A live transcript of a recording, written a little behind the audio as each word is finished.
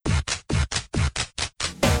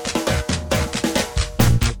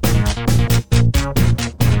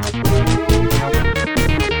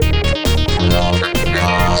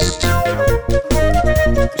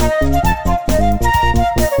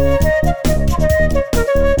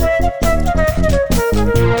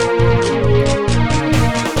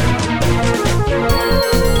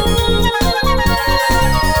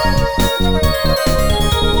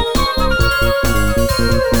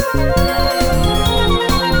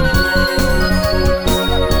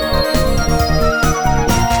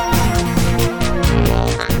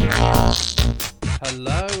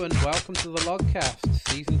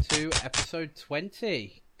episode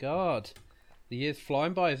 20. God, the year's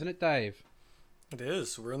flying by, isn't it, Dave? It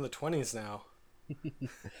is. We're in the 20s now.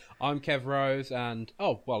 I'm Kev Rose, and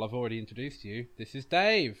I've already introduced you. This is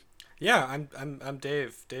Dave. Yeah, I'm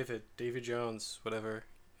Dave, Davy Jones, whatever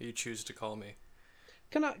you choose to call me.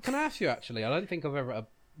 Can I ask you actually? I don't think I've ever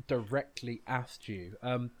directly asked you.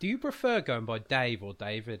 Do you prefer going by Dave or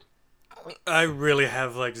David? I really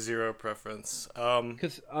have zero preference.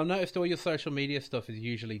 Because I've noticed all your social media stuff is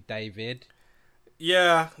usually David.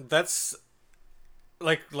 Yeah, that's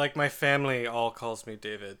like my family all calls me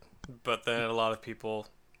David, but then a lot of people,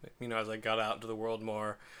 as I got out into the world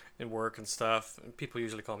more in work and stuff, people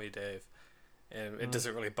usually call me Dave, and it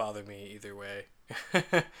doesn't really bother me either way.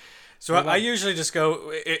 So I usually just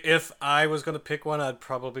go, if I was going to pick one, I'd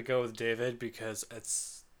probably go with David because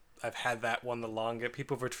I've had that one the longest.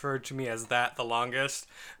 People have referred to me as that the longest,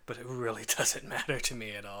 but it really doesn't matter to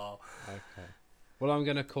me at all. Okay. Well, I'm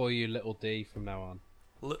going to call you Little D from now on.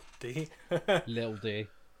 D? Little D.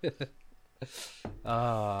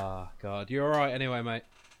 God. You're alright anyway, mate?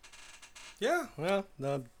 Yeah, well,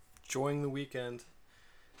 I'm enjoying the weekend.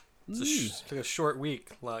 It's like a short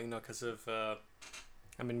week, because of,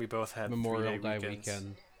 we both had Memorial Day weekends,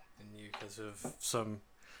 weekend. and you because of some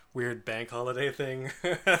weird bank holiday thing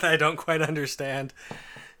that I don't quite understand.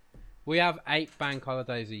 We have 8 bank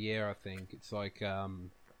holidays a year, I think. It's like,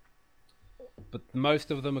 but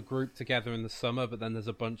most of them are grouped together in the summer, but then there's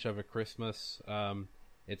a bunch over Christmas.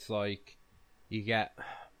 It's like you get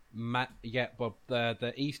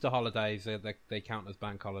the Easter holidays, they count as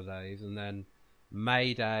bank holidays, and then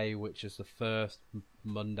May Day, which is the first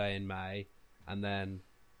Monday in May, and then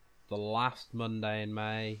the last Monday in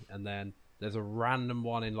May, and then there's a random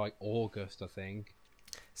one in August, I think.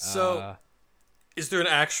 So, is there an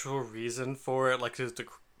actual reason for it? Is it to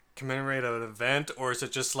commemorate an event, or is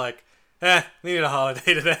it just we need a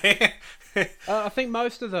holiday today? I think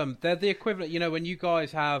most of them, they're the equivalent. When you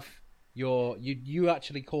guys have you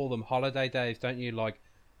actually call them holiday days, don't you? Like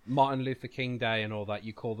Martin Luther King Day and all that,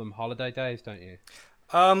 you call them holiday days, don't you?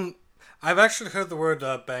 I've actually heard the word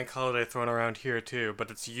bank holiday thrown around here too, but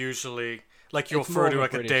it's usually you'll refer to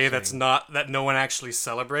a day that's not, that no one actually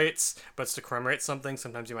celebrates, but it's to commemorate something.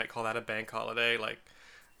 Sometimes you might call that a bank holiday, well,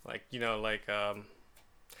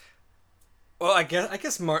 I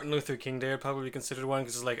guess Martin Luther King Day would probably be considered one,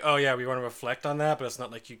 because it's oh yeah, we want to reflect on that, but it's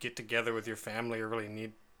not like you get together with your family or really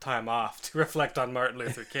need time off to reflect on Martin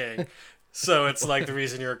Luther King. So it's the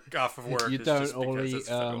reason you're off of work. You is don't just because only it's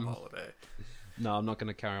a federal holiday. No, I'm not going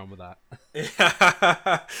to carry on with that.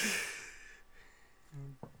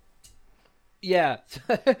 Yeah.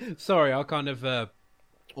 Sorry, I kind of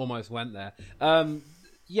almost went there.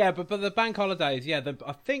 Yeah, but the bank holidays, yeah,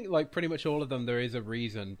 I think pretty much all of them there is a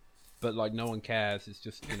reason, but no one cares. It's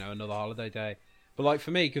just another holiday day. But for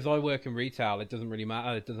me, because I work in retail, it doesn't really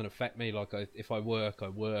matter. It doesn't affect me. If I work, I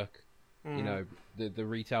work. The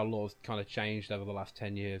retail laws kind of changed over the last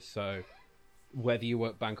 10 years, so whether you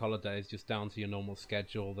work bank holidays just down to your normal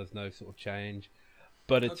schedule, there's no sort of change.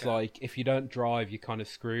 But it's if you don't drive, you're kind of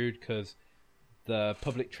screwed, because the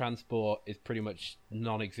public transport is pretty much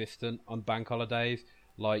non-existent on bank holidays.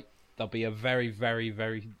 There'll be a very, very,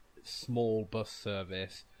 very small bus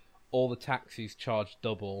service. All the taxis charge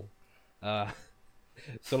double. So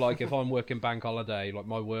if I'm working bank holiday,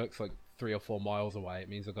 my work's 3 or 4 miles away, it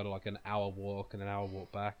means I've got an hour walk and an hour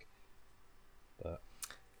walk back. But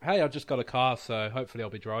hey, I've just got a car, so hopefully I'll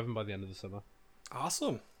be driving by the end of the summer.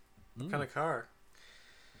 Awesome. What kind of car?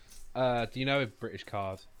 Do you know British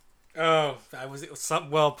cars? Oh,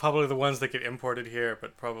 probably the ones that get imported here,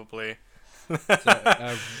 but probably.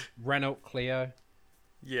 Renault Clio.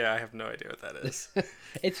 Yeah, I have no idea what that is.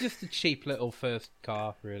 It's just a cheap little first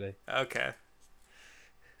car, really. Okay.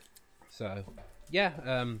 So, yeah.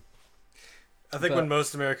 I think when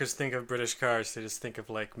most Americans think of British cars, they just think of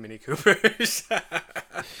Mini Coopers.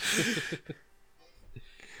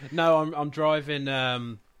 No, I'm driving.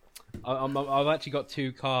 I've actually got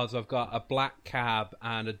 2 cars. I've got a black cab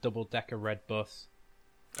and a double-decker red bus.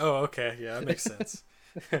 Oh, okay. Yeah, that makes sense.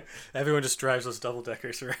 Everyone just drives those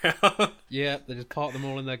double-deckers around. Yeah, they just park them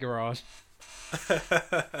all in their garage.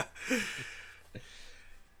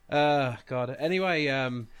 God. Anyway,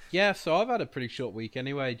 yeah, so I've had a pretty short week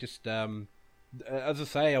anyway. Just, as I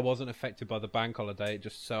say, I wasn't affected by the bank holiday. It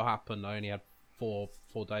just so happened I only had four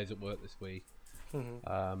days at work this week.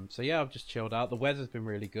 Mm-hmm. So yeah, I've just chilled out. The weather's been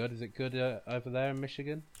really good. Is it good over there in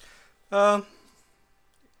Michigan?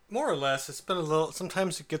 More or less. It's been a little.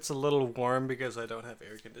 Sometimes it gets a little warm because I don't have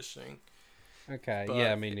air conditioning. Okay. But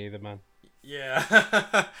yeah, me neither, man.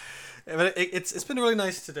 Yeah. But it's been really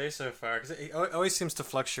nice today so far because it always seems to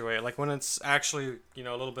fluctuate. Like when it's actually a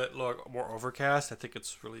little bit more overcast, I think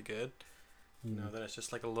it's really good. Then it's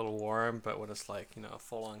just like a little warm. But when it's like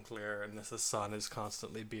full on clear and the sun is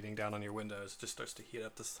constantly beating down on your windows, it just starts to heat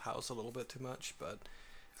up this house a little bit too much. But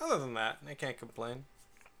other than that, I can't complain.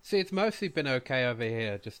 See, it's mostly been okay over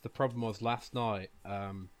here. Just the problem was last night.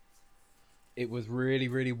 It was really,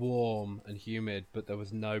 really warm and humid, but there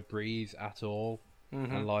was no breeze at all.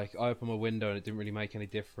 Mm-hmm. And like, I opened my window and it didn't really make any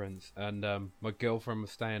difference. And my girlfriend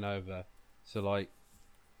was staying over, so like,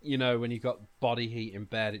 when you got body heat in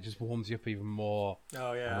bed, it just warms you up even more.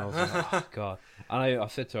 Oh yeah. And I was like, oh god. And I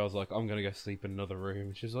said to her, I was like, I'm gonna go sleep in another room.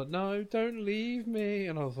 And she was like, no, don't leave me.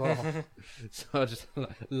 And I was like, oh. So I just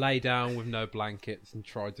lay down with no blankets and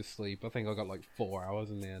tried to sleep. I think I got like 4 hours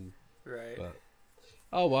in the end. Right. But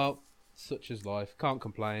oh well, such is life. Can't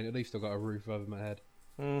complain. At least I got a roof over my head.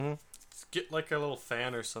 Mm-hmm. Get like a little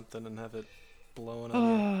fan or something and have it blowing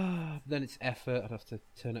on you. Then it's effort. I'd have to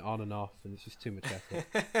turn it on and off, and it's just too much effort.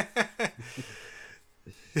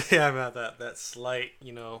 Yeah, about that slight,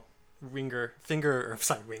 finger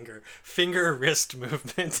wrist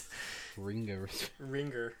movement. Ringer.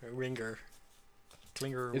 Klinger,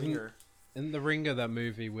 ringer. Isn't the Ringer that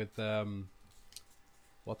movie with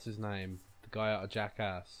what's his name? The guy out of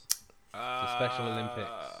Jackass. The Special Olympics.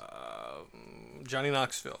 Johnny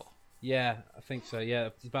Knoxville. Yeah, I think so. Yeah,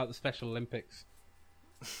 it's about the Special Olympics.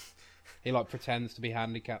 He like pretends to be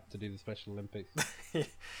handicapped to do the Special Olympics.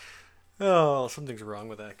 Oh, something's wrong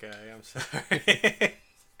with that guy. I'm sorry.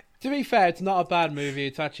 To be fair, it's not a bad movie.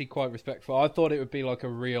 It's actually quite respectful. I thought it would be like a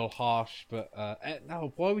real harsh, but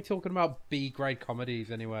no. Why are we talking about B-grade comedies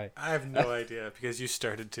anyway? I have no idea because you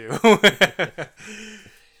started to.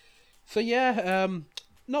 So yeah,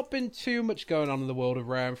 not been too much going on in the world of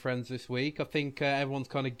Rare and Friends this week. I think everyone's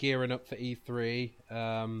kind of gearing up for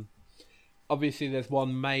E3. Obviously, there's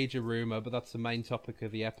one major rumor, but that's the main topic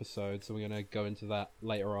of the episode, so we're going to go into that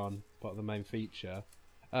later on, part of the main feature.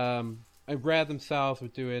 And Rare themselves were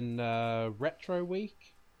doing Retro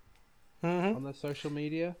Week on their social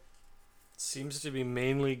media. Seems to be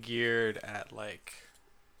mainly geared at like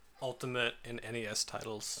Ultimate and NES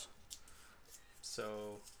titles.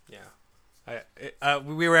 So yeah,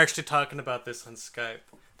 we were actually talking about this on Skype.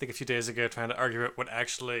 I think a few days ago, trying to argue what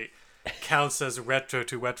actually counts as retro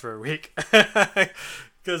to Retro Week,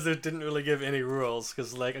 because they didn't really give any rules.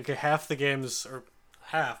 Because like, okay, half the games, or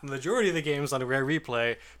majority of the games on a Rare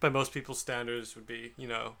Replay, by most people's standards, would be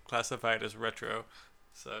classified as retro.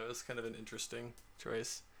 So it was kind of an interesting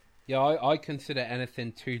choice. Yeah, I consider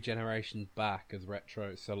anything 2 generations back as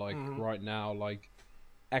retro. So like right now, like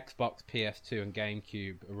Xbox, PS2, and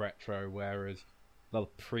GameCube are retro, whereas the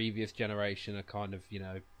previous generation are kind of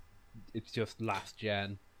it's just last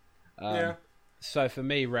gen. Yeah. So for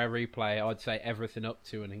me, Rare Replay, I'd say everything up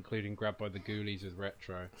to and including Grabbed by the Ghoulies is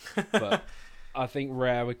retro. But I think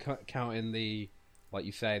Rare would count in like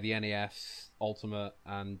you say, the NES Ultimate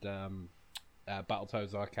and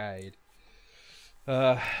Battletoads Arcade.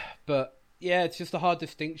 But yeah, it's just a hard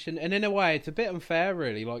distinction, and in a way, it's a bit unfair,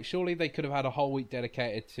 really. Like, surely they could have had a whole week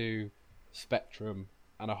dedicated to Spectrum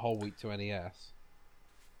and a whole week to NES.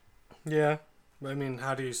 Yeah, I mean,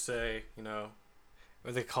 how do you say,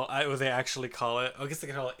 what they actually call it? I guess they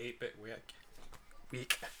can call it 8-bit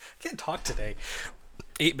week. I can't talk today.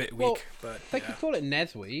 8-bit week, but they could call it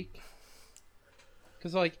NES week.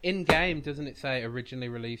 Because, like, in game, doesn't it say originally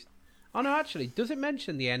released? Oh no, actually, does it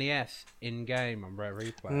mention the NES in game on Rare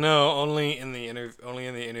Replay? No, only in the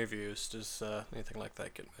interviews does anything like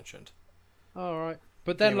that get mentioned. All right,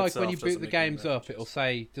 but then like when you boot the games up, it'll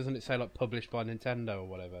say, doesn't it say like published by Nintendo or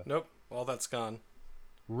whatever? Nope, all that's gone.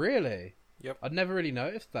 Really? Yep. I'd never really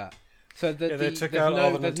noticed that. So they took out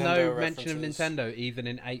all the there's Nintendo no references. mention of Nintendo even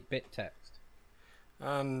in 8-bit text.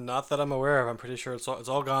 Not that I'm aware of. I'm pretty sure it's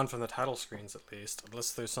all gone from the title screens at least,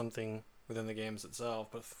 unless there's something within the games itself.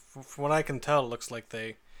 But from what I can tell, it looks like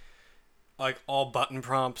all button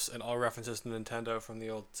prompts and all references to Nintendo from the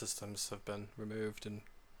old systems have been removed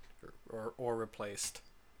or replaced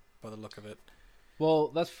by the look of it. Well,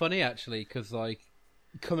 that's funny actually, because like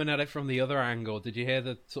coming at it from the other angle, did you hear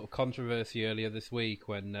the sort of controversy earlier this week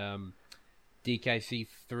when DKC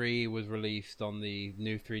 3 was released on the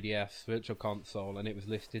new 3DS Virtual Console and it was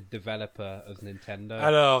listed developer as Nintendo?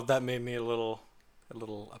 I know, that made me a little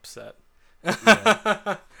upset.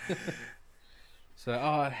 Yeah.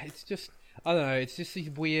 So, it's just, I don't know, it's just these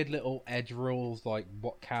weird little edge rules, like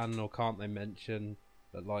what can or can't they mention,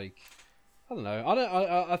 but like, I don't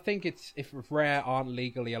know, I think it's, if Rare aren't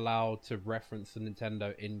legally allowed to reference the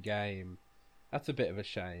Nintendo in-game, that's a bit of a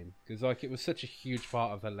shame, because like, it was such a huge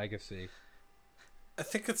part of their legacy. I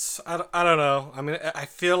think it's I don't know. I mean, I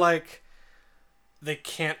feel like they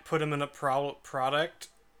can't put him in a product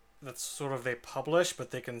that's sort of they publish,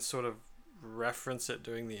 but they can sort of reference it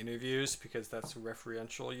during the interviews because that's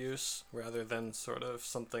referential use rather than sort of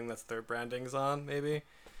something that's their branding's on, maybe.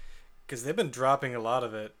 Because they've been dropping a lot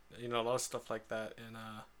of it, a lot of stuff like that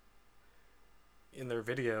in their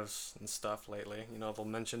videos and stuff lately. They'll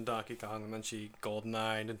mention Donkey Kong, they'll mention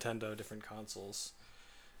GoldenEye, Nintendo, different consoles.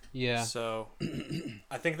 Yeah. So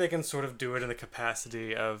I think they can sort of do it in the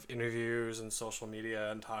capacity of interviews and social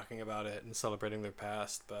media and talking about it and celebrating their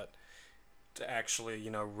past, but to actually,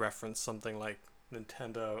 reference something like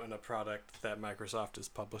Nintendo and a product that Microsoft is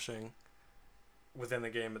publishing within the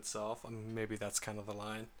game itself, maybe that's kind of the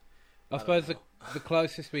line. I suppose the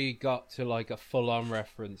closest we got to like a full-on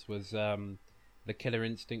reference was the Killer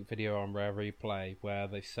Instinct video on Rare Replay, where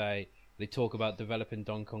they talk about developing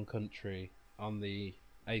Donkey Kong Country on the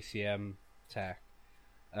ACM tech,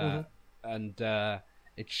 and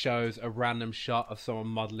it shows a random shot of someone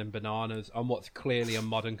modeling bananas on what's clearly a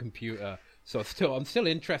modern computer. So I'm still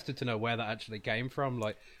interested to know where that actually came from.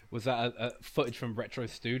 Like, was that a footage from Retro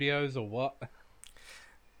Studios or what?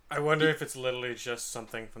 I wonder if it's literally just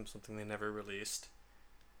something from something they never released.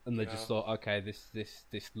 And they just thought, okay, this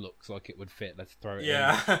looks like it would fit. Let's throw it in.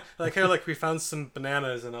 Yeah, like we found some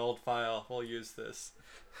bananas in an old file. We'll use this.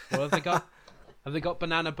 Well, have they got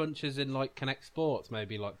banana bunches in like Connect Sports?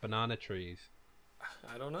 Maybe like banana trees.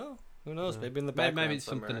 I don't know. Who knows? Maybe in the background maybe it's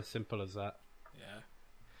somewhere. something as simple as that. Yeah.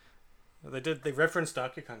 They referenced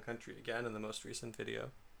Donkey Kong Country again in the most recent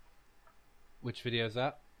video. Which video is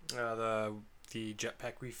that? The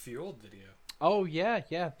Jetpack Refueled video. Oh yeah,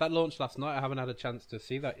 that launched last night. I haven't had a chance to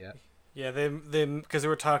see that yet. Yeah, they because they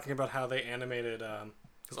were talking about how they animated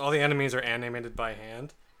because all the enemies are animated by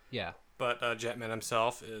hand. Yeah. But Jetman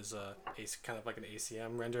himself is kind of like an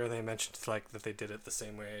ACM render. They mentioned like that they did it the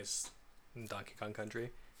same way as in Donkey Kong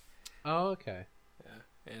Country. Oh, okay.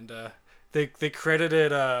 Yeah, and they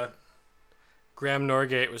credited Graham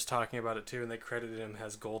Norgate was talking about it too, and they credited him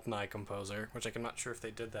as GoldenEye composer, which I'm not sure if they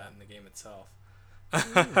did that in the game itself.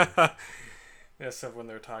 Yeah, so when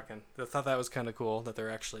they were talking, I thought that was kind of cool that they're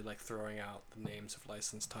actually like throwing out the names of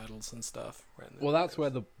licensed titles and stuff. Well, that's where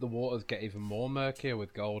the waters get even more murkier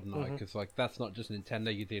with GoldenEye, because like that's not just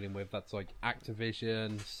Nintendo you're dealing with. That's like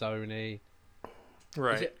Activision, Sony.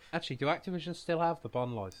 Right. Actually, do Activision still have the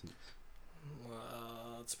Bond license?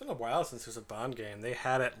 It's been a while since there's a Bond game. They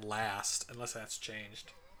had it last, unless that's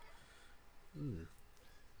changed.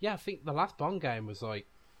 Yeah, I think the last Bond game was like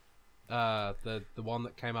the one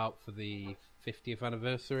that came out for the 50th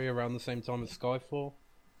anniversary around the same time as Skyfall.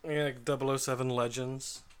 Yeah, like 007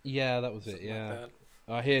 Legends. Yeah, that was it. Yeah, like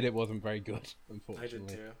I heard it wasn't very good, unfortunately. I did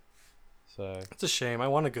too. So it's a shame. I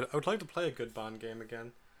would like to play a good Bond game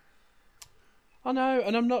again. I know,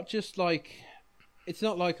 and I'm not just like, it's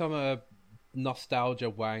not like I'm a nostalgia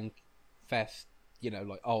wank fest.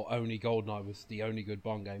 Like, oh, only GoldenEye was the only good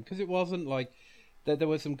Bond game, because it wasn't. Like, there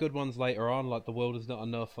were some good ones later on. Like The World Is Not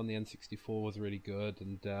Enough on the N64 was really good,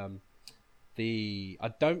 and I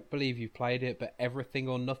don't believe you played it, but Everything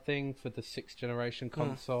or Nothing for the 6th generation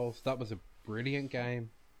consoles, that was a brilliant game.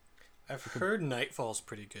 I've heard Nightfall's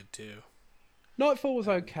pretty good too. Nightfall was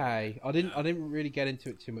okay. I didn't really get into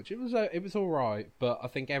it too much. It was all right, but I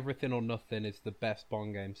think Everything or Nothing is the best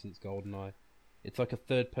Bond game since GoldenEye. It's like a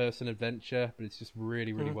third-person adventure, but it's just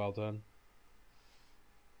really, really well done.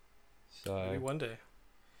 So maybe one day,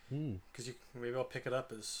 because maybe I'll pick it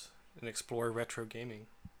up and explore retro gaming.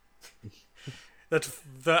 I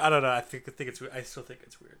don't know. I think it's. I still think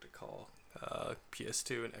it's weird to call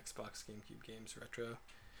PS2 and Xbox GameCube games retro.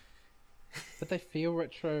 But they feel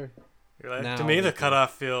retro. Now, to me, the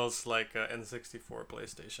cutoff feels like N64,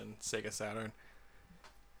 PlayStation, Sega Saturn.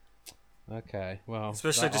 Okay, well,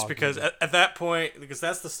 especially just because at that point, because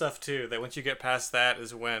that's the stuff too. That once you get past that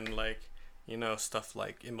is when stuff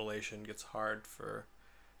like emulation gets hard for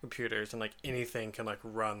computers, and like anything can like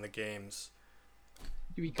run the games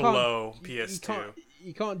below PS2.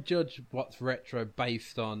 You can't judge what's retro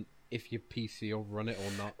based on if your PC will run it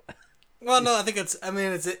or not. Well, no, I think it's an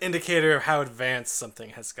indicator of how advanced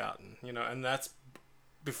something has gotten, and that's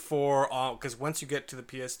before because once you get to the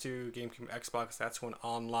PS2, GameCube, Xbox, that's when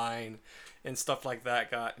online and stuff like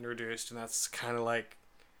that got introduced, and that's kind of like,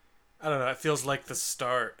 I don't know, it feels like the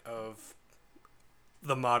start of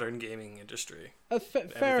the modern gaming industry.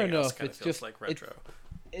 Fair enough. It's just like retro.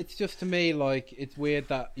 It's just, to me, like, it's weird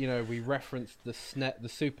that we referenced the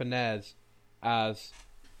Super NES as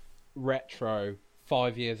retro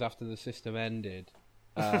 5 years after the system ended,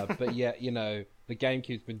 but yet the the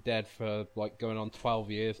GameCube's been dead for like going on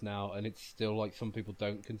 12 years now, and it's still like some people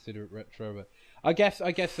don't consider it retro. But I guess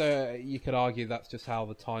you could argue that's just how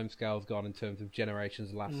the timescale's gone in terms of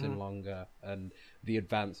generations lasting longer and the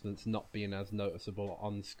advancements not being as noticeable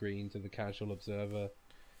on screen to the casual observer.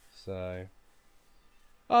 So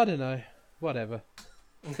I don't know, whatever.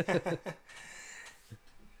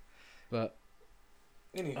 But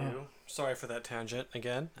anywho, sorry for that tangent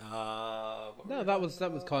again. No, that was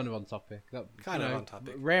kind of on topic. That kind of on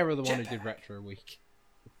topic. Rare the one who did Retro Week.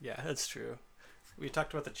 Yeah, that's true. We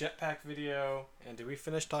talked about the jetpack video, and did we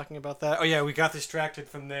finish talking about that? Oh yeah, we got distracted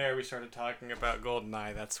from there. We started talking about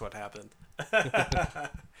GoldenEye. That's what happened.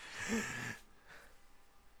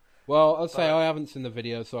 Well, I'll say I haven't seen the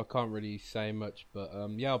video, so I can't really say much. But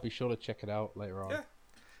yeah, I'll be sure to check it out later on. Yeah.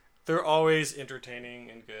 They're always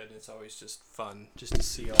entertaining and good. It's always just fun just to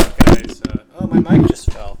see all the guys. Oh, my mic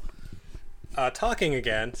just fell. Talking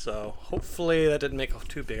again, so hopefully that didn't make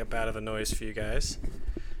too bad of a noise for you guys.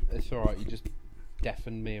 It's alright, you just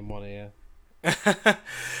deafened me in one ear.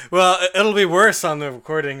 Well, it'll be worse on the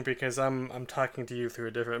recording because I'm talking to you through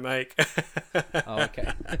a different mic. Oh,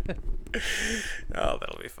 okay. Oh,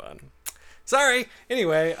 that'll be fun. Sorry.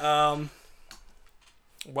 Anyway,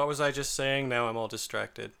 what was I just saying? Now I'm all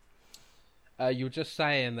distracted. You were just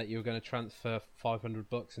saying that you were going to transfer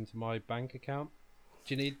 $500 into my bank account.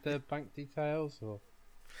 Do you need the bank details or?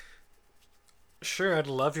 Sure, I'd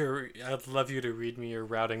love you to read me your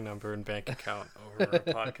routing number and bank account over a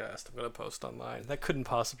podcast. I'm going to post online. That couldn't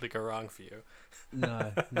possibly go wrong for you.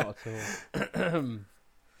 No, not at all.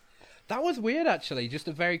 That was weird, actually. Just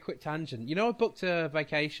a very quick tangent. You know, I booked a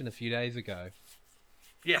vacation a few days ago.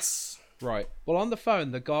 Yes. Right. Well, on the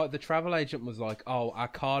phone, the travel agent was like, "Oh, our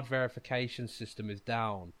card verification system is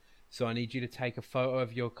down, so I need you to take a photo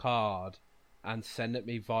of your card and send it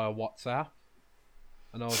me via WhatsApp."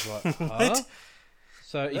 And I was like, "Huh?"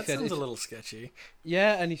 So he that said, sounds a little sketchy.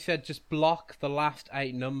 Yeah, and he said, "Just block the last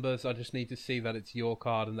 8 numbers. I just need to see that it's your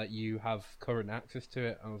card and that you have current access to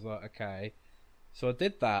it." I was like, "Okay." So I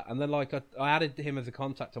did that, and then like I added him as a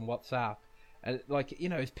contact on WhatsApp, and like, you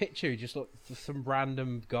know, his picture, he just looked like some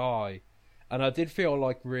random guy. And I did feel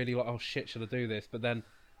like really like, oh shit, should I do this? But then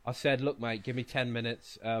I said, look, mate, give me 10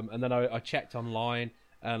 minutes. And then I checked online,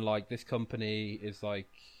 and like this company is like,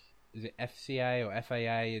 is it FCA or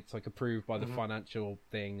FAA? It's like approved by the financial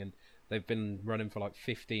thing, and they've been running for like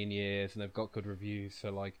 15 years, and they've got good reviews. So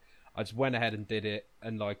like, I just went ahead and did it,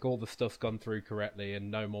 and like all the stuff's gone through correctly,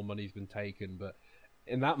 and no more money's been taken. But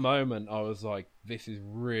in that moment, I was like, this is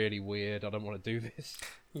really weird. I don't want to do this.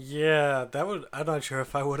 Yeah, I'm not sure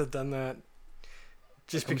if I would have done that.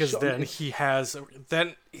 Just because then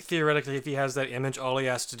theoretically, if he has that image, all he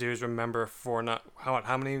has to do is remember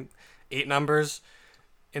how many 8 numbers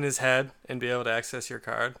in his head and be able to access your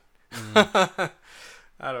card. I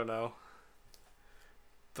don't know,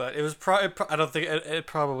 but it was I don't think it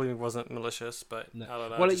probably wasn't malicious, but no. I don't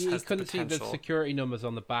know. Well, he couldn't see the security numbers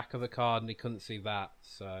on the back of the card, and he couldn't see that.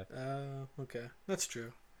 So. Okay, that's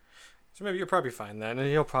true. So maybe you're probably fine then, and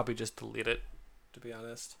he'll probably just delete it. To be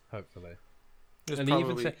honest, hopefully. And he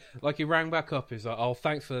even said, like, he rang back up. He's like, "Oh,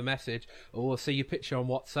 thanks for the message. Oh, I'll see your picture on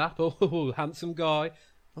WhatsApp. Oh, handsome guy."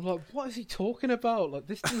 I'm like, what is he talking about? Like,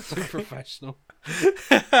 this doesn't seem professional.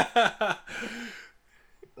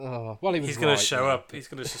 Oh, well, he's gonna show up. He's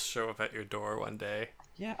gonna just show up at your door one day.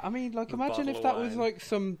 Yeah, I mean, like, imagine if that was like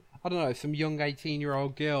some, I don't know, some young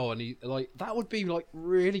 18-year-old girl, and he like that would be like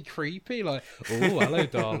really creepy. Like, oh, hello,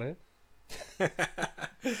 darling.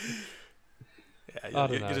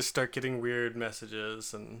 Yeah, you just start getting weird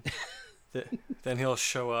messages, and then he'll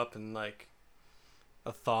show up in like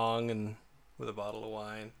a thong and with a bottle of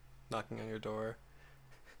wine, knocking on your door.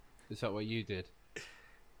 Is that what you did?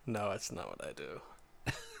 No, that's not what I do.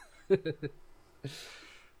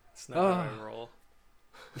 It's not how I roll.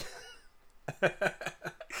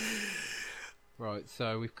 Right,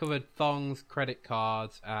 so we've covered thongs, credit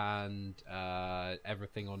cards, and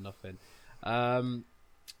everything or nothing.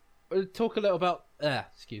 We'll talk a little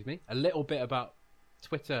bit about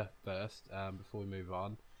Twitter first, before we move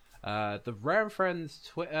on. The Rare and Friends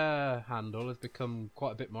Twitter handle has become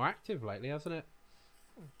quite a bit more active lately, hasn't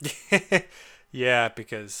it? Yeah,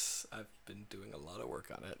 because I've been doing a lot of work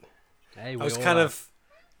on it. Hey, I was kind of,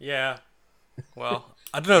 yeah. Well,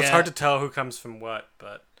 I don't know. It's hard to tell who comes from what,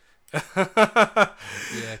 but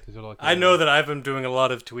yeah, because like, I know that I've been doing a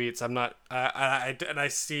lot of tweets. I'm not, and I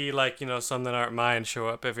see like, you know, some that aren't mine show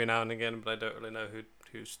up every now and again, but I don't really know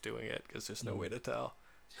who's doing it because there's no way to tell.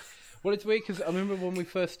 Well, it's weird because I remember when we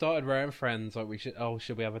first started Rare and Friends, like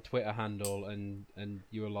should we have a Twitter handle? And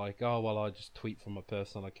you were like, oh well, I just tweet from my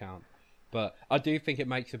personal account. But I do think it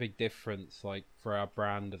makes a big difference, like for our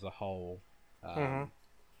brand as a whole. And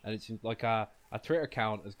it's like our Twitter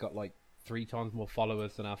account has got like 3 times more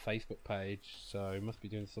followers than our Facebook page, so it must be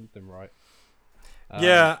doing something right.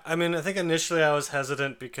 Yeah, I mean, I think initially I was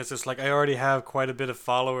hesitant because it's like I already have quite a bit of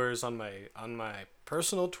followers on my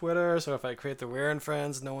personal Twitter, so if I create the Rare and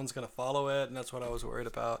Friends, no one's gonna follow it, and that's what I was worried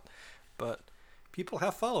about. But people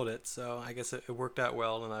have followed it, so I guess it worked out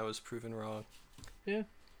well, and I was proven wrong. Yeah,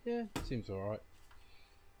 seems alright.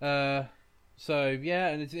 So yeah,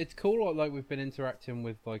 and it's cool. Like we've been interacting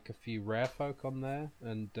with like a few Rare folk on there,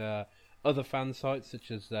 and other fan sites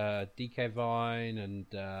such as DK Vine and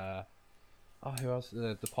who else?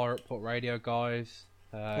 The Pirate Port Radio guys.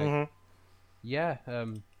 Yeah,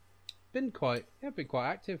 been quite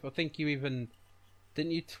active. I think you even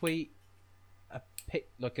didn't you tweet a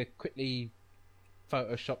quickly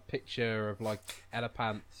Photoshop picture of like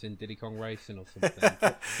elephants in Diddy Kong Racing or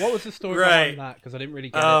something. What was the story behind that? Because I didn't really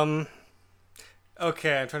get it.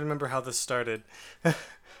 Okay, I'm trying to remember how this started.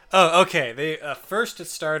 Oh, okay. They first it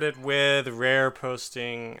started with Rare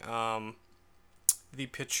posting the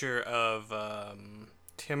picture of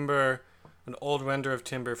Timber, an old render of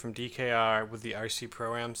Timber from DKR with the RC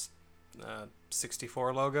Pro-Am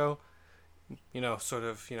 64 logo. You know, sort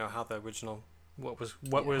of, you know, how the original what was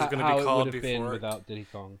going to be called before. Been without Diddy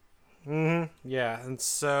Kong. Yeah, and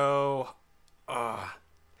so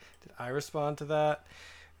did I respond to that?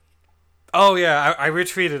 Oh yeah, I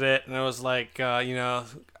retweeted it and I was like, you know,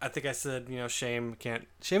 I think I said, you know, shame it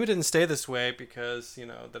didn't stay this way because, you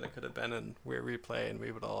know, then it could have been in Rare Replay and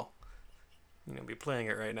we would all, you know, be playing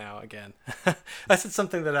it right now again. I said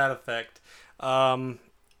something to that effect.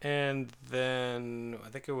 And then I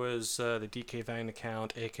think it was the DK Vine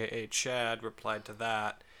account, aka Chad, replied to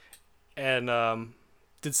that and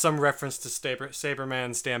did some reference to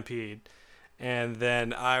Saberman Stampede. And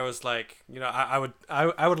then I was like, you know, I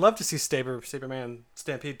would love to see Saberman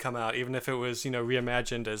Stampede come out, even if it was, you know,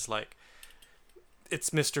 reimagined as like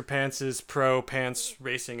it's Mr. Pants's Pro Pants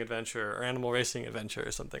Racing Adventure or Animal Racing Adventure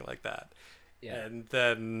or something like that. Yeah. And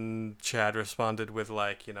then Chad responded with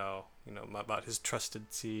like, you know about his trusted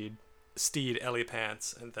steed Ellie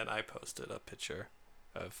Pants, and then I posted a picture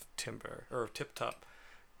of Timber or Tip Top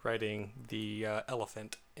riding the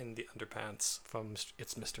elephant in the underpants from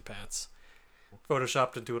It's Mr. Pants.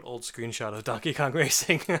 Photoshopped into an old screenshot of Donkey Kong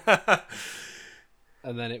Racing.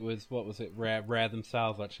 And then it was, what was it? Rare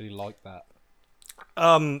themselves actually liked that.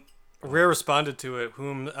 Rare responded to it,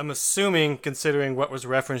 whom I'm assuming, considering what was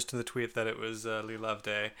referenced in the tweet, that it was Lee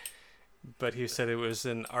Loveday. But he said it was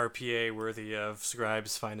an RPA worthy of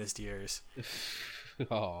Scribe's finest years.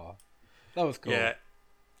 Oh, that was cool. Yeah.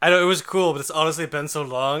 I know it was cool, but it's honestly been so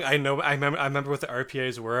long. I remember what the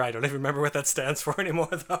RPAs were. I don't even remember what that stands for anymore,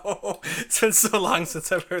 though. It's been so long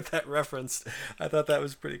since I've heard that referenced. I thought that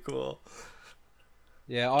was pretty cool.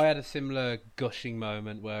 Yeah, I had a similar gushing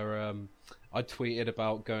moment where I tweeted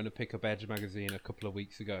about going to pick up Edge magazine a couple of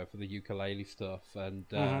weeks ago for the ukulele stuff, and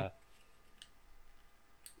oh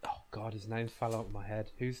god, his name fell out of my head.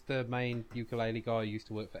 Who's the main ukulele guy who used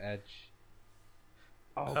to work for Edge?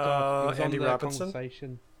 Oh god, he was Andy on the Robinson.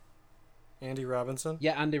 Conversation. Andy Robinson?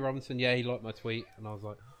 Yeah, Andy Robinson. Yeah, he liked my tweet, and I was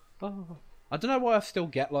like, oh. I don't know why I still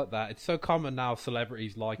get like that. It's so common now,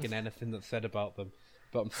 celebrities liking anything that's said about them,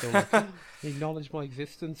 but I'm still like, acknowledge my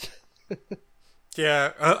existence.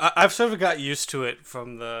 Yeah, I've sort of got used to it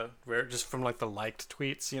from just from like the liked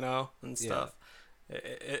tweets, you know, and stuff. Yeah.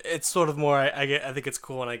 It's sort of more. I think it's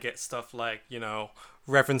cool when I get stuff like, you know,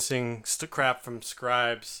 referencing crap from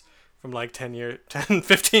Scribes from like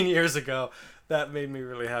 15 years ago. That made me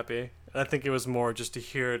really happy. I think it was more just to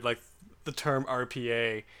hear like the term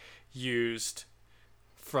RPA used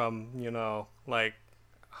from, you know, like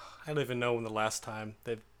I don't even know when the last time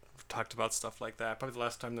they've talked about stuff like that. Probably the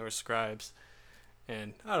last time there were Scribes.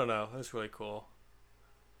 And I don't know, it was really cool.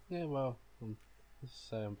 Yeah, well, let's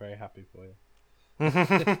say I'm very happy for you.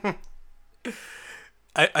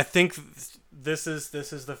 I think this is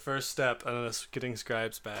the first step on us getting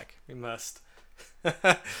Scribes back. We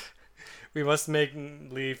must make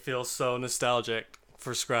Lee feel so nostalgic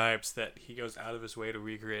for Scribes that he goes out of his way to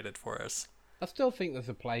recreate it for us. I still think there's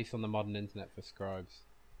a place on the modern internet for Scribes.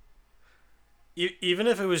 Even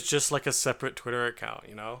if it was just like a separate Twitter account,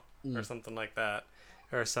 you know, or something like that,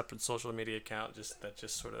 or a separate social media account that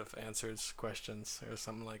just sort of answers questions or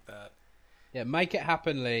something like that. Yeah, make it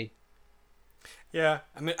happen, Lee. Yeah,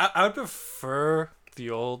 I mean, I would prefer the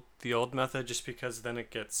old method just because then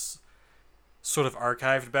it gets sort of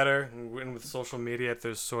archived better, and with social media,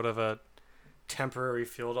 there's sort of a temporary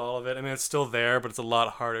feel to all of it. I mean, it's still there, but it's a lot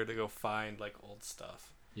harder to go find like old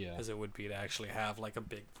stuff. Yeah. as it would be to actually have like a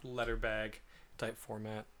big letter bag type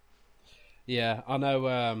format. Yeah, I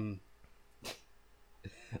know.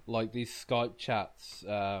 Like these Skype chats.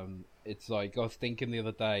 It's like I was thinking the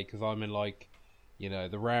other day because I'm in like,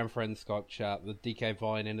 the Ram Friends Skype chat, the DK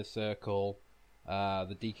Vine Inner Circle,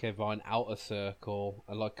 the DK Vine Outer Circle,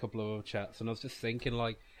 and like a couple of other chats. And I was just thinking,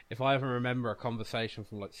 like, if I ever remember a conversation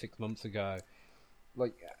from like 6 months ago,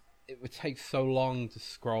 like it would take so long to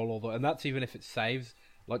scroll all the, and that's even if it saves.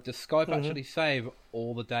 Like, does Skype actually save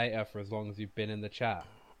all the data for as long as you've been in the chat?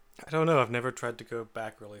 I don't know. I've never tried to go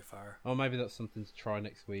back really far. Oh, maybe that's something to try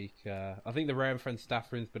next week. I think the Ram Friends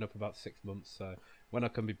staff room's been up about 6 months, so when I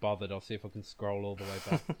can be bothered, I'll see if I can scroll all the way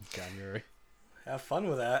back to January. Have fun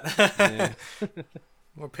with that. Yeah.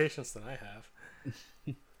 More patience than I have.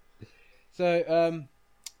 So,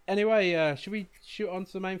 anyway, should we shoot on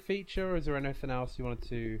to the main feature, or is there anything else you wanted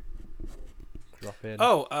to drop in?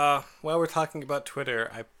 Oh, while we're talking about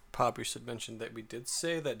Twitter, I probably should mention that we did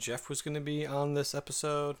say that Jeff was going to be on this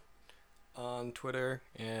episode on Twitter,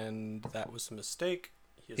 and that was a mistake.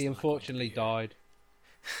 He unfortunately died.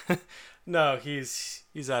 No, he's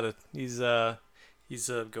going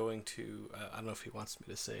to. I don't know if he wants me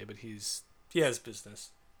to say, but he has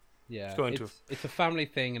business. Yeah, going it's a family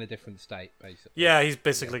thing in a different state, basically. Yeah, he's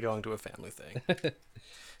basically going to a family thing.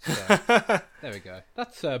 So, there we go.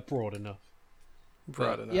 That's broad enough.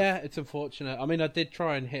 Enough. Yeah, it's unfortunate. I mean, I did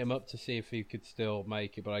try and hit him up to see if he could still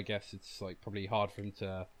make it, but I guess it's like probably hard for him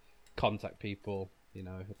to contact people,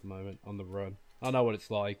 at the moment on the run. I know what it's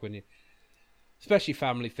like when you, especially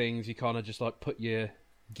family things, you kind of just like put your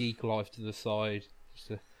geek life to the side.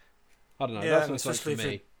 I don't know. Yeah, that's what it's like for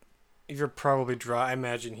me. If you're probably I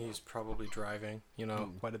imagine he's probably driving,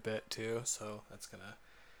 quite a bit too. So that's gonna.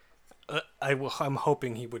 I'm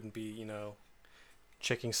hoping he wouldn't be,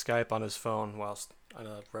 checking Skype on his phone whilst on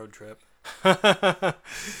a road trip.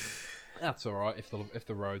 That's all right if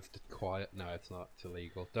the road's quiet. No, it's not. It's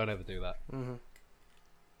illegal. Don't ever do that. Mm-hmm.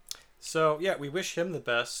 So yeah, we wish him the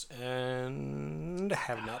best, and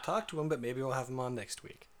have not talked to him, but maybe we'll have him on next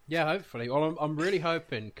week. Yeah, hopefully. Well, I'm really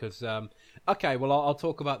hoping because okay. Well, I'll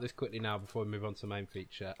talk about this quickly now before we move on to the main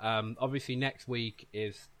feature. Obviously next week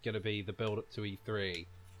is going to be the build up to E3.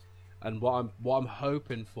 And what I'm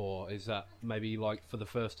hoping for is that maybe like for the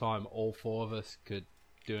first time, all four of us could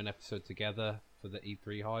do an episode together for the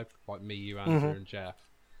E3 hype, like me, you, Andrew, and Jeff.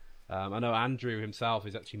 I know Andrew himself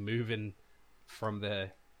is actually moving from the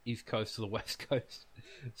East Coast to the West Coast,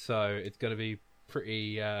 so it's going to be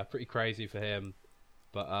pretty crazy for him.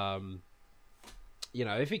 But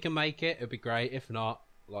if he can make it, it'd be great. If not,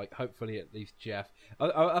 like hopefully at least Jeff.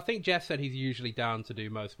 I think Jeff said he's usually down to do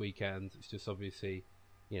most weekends. It's just obviously.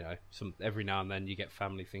 Every now and then you get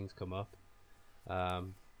family things come up.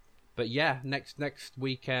 But yeah, next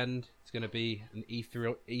weekend it's going to be an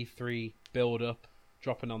E3 build up,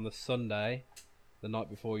 dropping on the Sunday, the night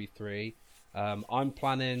before E3. I'm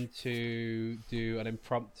planning to do an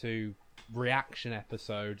impromptu reaction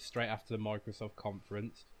episode straight after the Microsoft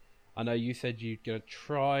conference. I know you said you're going to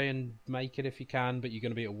try and make it if you can, but you're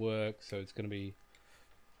going to be at work, so it's going to be.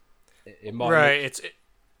 It might right.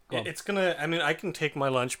 It's gonna. I mean, I can take my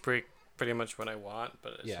lunch break pretty much when I want,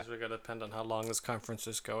 but it's just gonna depend on how long this conference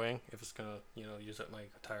is going. If it's gonna, use up my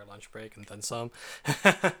entire lunch break and then some.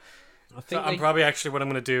 I'm probably actually what I'm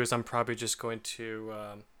gonna do is I'm probably just going to.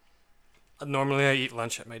 Normally I eat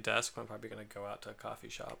lunch at my desk, but I'm probably gonna go out to a coffee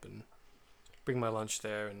shop and bring my lunch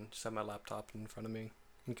there and set my laptop in front of me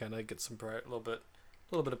and kind of get some a little bit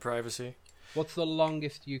of privacy. What's the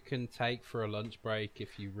longest you can take for a lunch break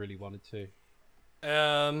if you really wanted to?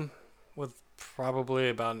 With probably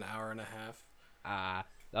about an hour and a half. I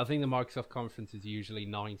think the Microsoft conference is usually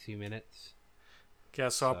 90 minutes. Yeah,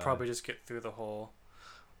 so I'll probably just get through the whole.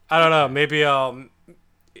 I don't know. Maybe I'll.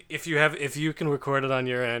 If you can record it on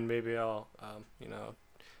your end, maybe I'll,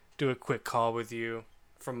 do a quick call with you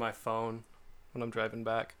from my phone when I'm driving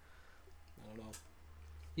back. I don't know.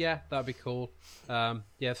 Yeah, that'd be cool. So I'm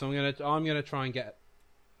gonna try and get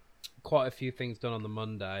quite a few things done on the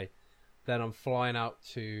Monday. Then I'm flying out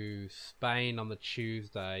to Spain on the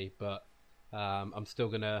Tuesday, but I'm still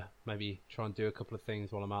going to maybe try and do a couple of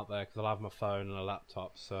things while I'm out there because I'll have my phone and a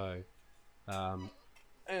laptop. So, I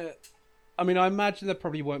imagine there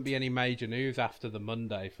probably won't be any major news after the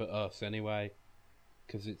Monday for us anyway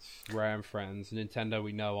because it's Ram Friends. Nintendo,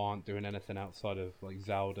 we know, aren't doing anything outside of like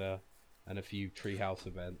Zelda and a few Treehouse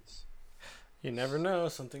events. You never know.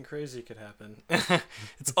 Something crazy could happen.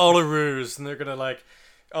 It's all a ruse, and they're going to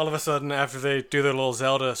all of a sudden, after they do their little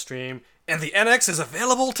Zelda stream, and the NX is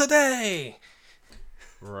available today!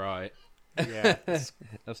 Right. Yeah. That's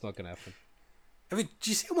not going to happen. I mean, do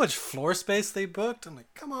you see how much floor space they booked? I'm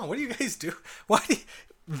like, come on, what do you guys do? Why do you,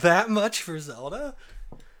 that much for Zelda?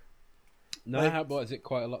 No, Like, what is it?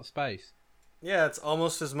 Quite a lot of space. yeah, it's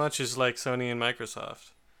almost as much as like Sony and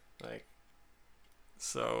Microsoft. Like,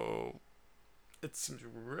 so it seems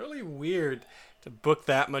really weird to book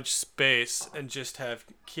that much space and just have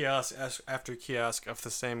kiosk after kiosk of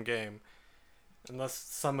the same game. Unless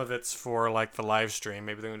some of it's for like the live stream.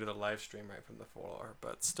 Maybe they're gonna do the live stream right from the floor,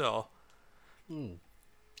 but still. Hmm.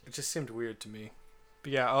 It just seemed weird to me.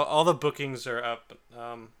 But yeah, all the bookings are up.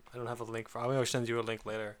 I don't have a link for. I'll send you a link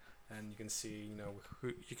later, and you can see,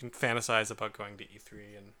 who you can fantasize about going to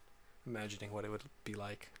E3 and imagining what it would be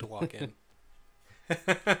like to walk in.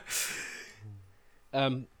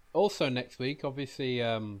 Also next week, obviously,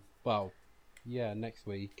 next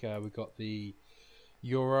week we've got the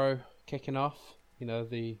Euro kicking off.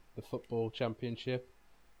 The football championship.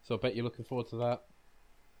 So I bet you're looking forward to that.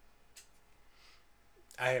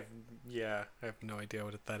 I have no idea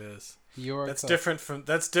what that is. The Euro That's Cup.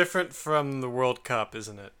 different from the World Cup,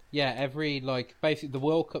 isn't it? Yeah, basically the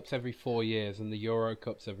World Cup's every 4 years and the Euro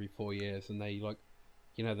Cup's every 4 years, and they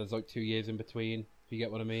there's 2 years in between. If you get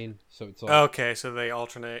what I mean. So it's like Okay, so they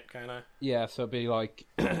alternate, kind of. yeah, so it'd be like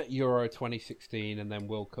Euro 2016 and then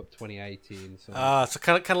World Cup 2018. So So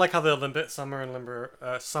kind of like how the summer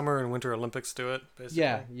and winter Olympics do it,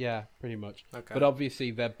 basically. yeah, pretty much. Okay. But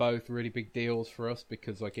obviously they're both really big deals for us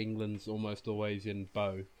because like England's almost always in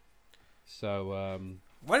both. So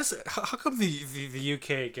Why does it? How come the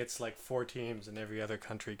UK gets like 4 teams and every other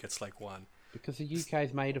country gets like 1? because the UK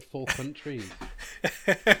is made of 4 countries.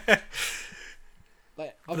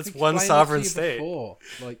 Like, But I've it's one explained this sovereign to you state. before.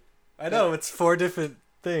 Like, I know it's 4 different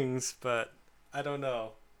things, but I don't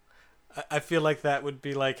know. I feel like that would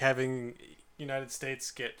be like having United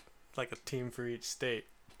States get like a team for each state.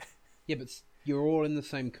 yeah, but you're all in the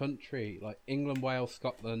same country. Like England, Wales,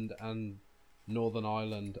 Scotland, and Northern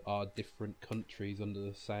Ireland are different countries under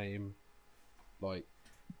the same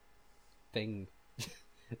thing.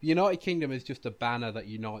 The United Kingdom is just a banner that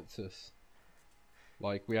unites us.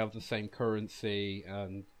 Like we have the same currency,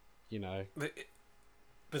 and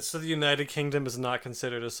But so the United Kingdom is not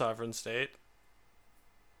considered a sovereign state.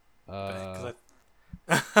 I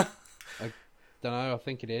don't know. I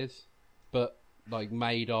think it is, but like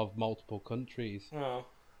made of multiple countries. Oh.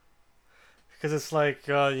 Because it's like,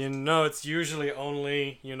 it's usually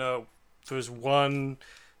only, there's one,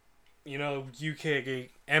 UK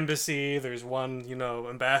embassy, there's one,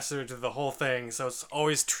 ambassador to the whole thing, so it's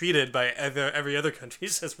always treated by every other country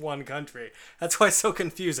as one country. That's why it's so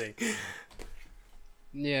confusing.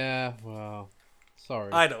 Yeah, well,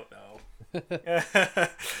 sorry. I don't know.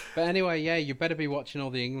 But anyway, yeah, you better be watching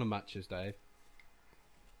all the England matches, Dave.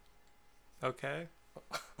 Okay.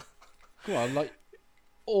 Well, like,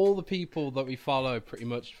 all the people that we follow pretty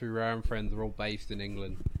much through our own friends are all based in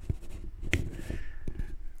England.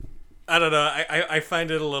 I don't know. I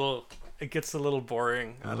find it gets a little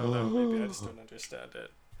boring. I don't know. Maybe I just don't understand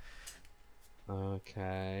it.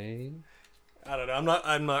 Okay. I don't know.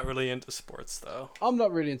 I'm not really into sports though. I'm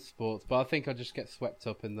not really into sports, but I think I just get swept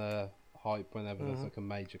up in the hype whenever there's like a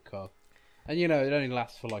major cup. And it only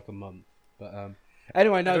lasts for like a month. But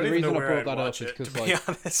anyway, no, the reason I brought that up is because like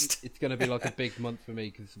it's going to be like a big month for me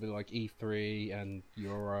because it'll be like E3 and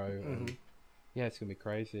Euro. And, yeah, it's going to be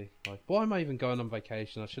crazy. Like, why am I even going on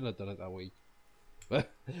vacation? I shouldn't have done it that week. But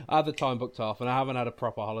I had the time booked off, and I haven't had a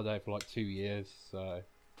proper holiday for like 2 years. So I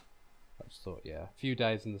just thought, yeah, a few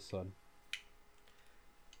days in the sun.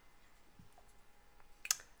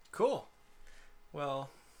 Cool.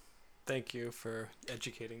 Well, thank you for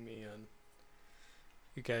educating me on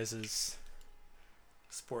you guys'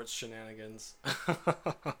 sports shenanigans.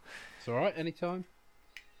 It's alright, anytime.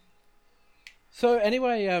 So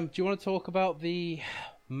anyway, do you want to talk about the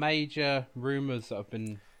major rumours that have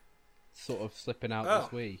been sort of slipping out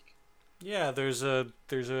this week? Yeah, this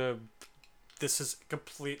is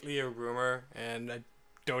completely a rumor, and I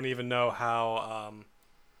don't even know how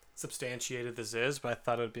substantiated this is, but I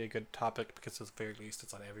thought it would be a good topic because at the very least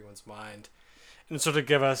it's on everyone's mind. And sort of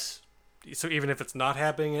give us, so even if it's not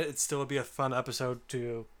happening, it still would be a fun episode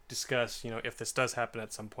to discuss, if this does happen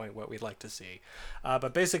at some point, what we'd like to see.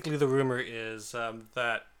 But basically the rumor is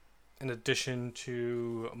that in addition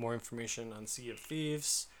to more information on Sea of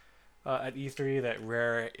Thieves at E3, that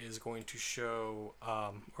Rare is going to show,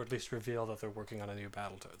 or at least reveal that they're working on a new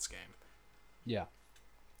Battletoads game. Yeah.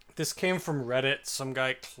 This came from Reddit. Some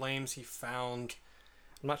guy claims he found,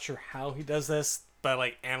 I'm not sure how he does this, but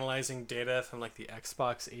like analyzing data from like the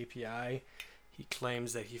Xbox API, he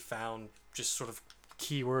claims that he found just sort of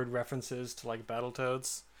keyword references to like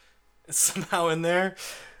Battletoads somehow in there.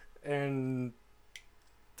 And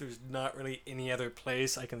there's not really any other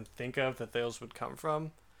place I can think of that those would come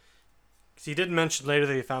from. Because he did mention later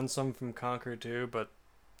that he found some from Conquer too, but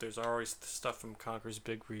there's always stuff from Conquer's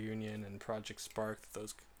Big Reunion and Project Spark that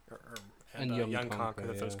those, and Young Conquer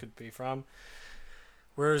that those could be from.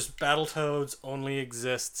 Whereas Battletoads only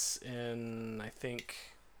exists in, I think,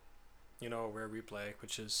 a Rare Replay,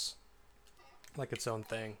 which is like its own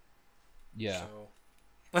thing. Yeah.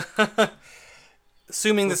 So,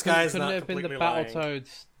 assuming this guy's couldn't not it have been the completely lying.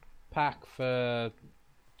 Battletoads pack for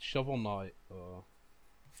Shovel Knight? Or...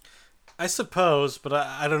 I suppose, but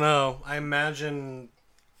I don't know. I imagine...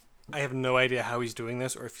 I have no idea how he's doing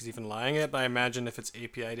this or if he's even lying it, but I imagine if it's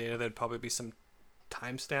API data, there'd probably be some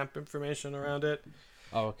timestamp information around it.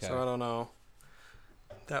 Oh, okay. So I don't know.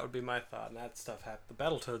 That would be my thought, and that stuff happened. The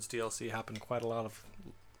Battletoads DLC happened quite a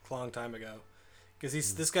long time ago.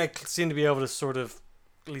 Because this guy seemed to be able to sort of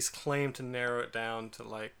at least claim to narrow it down to,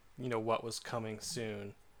 like, what was coming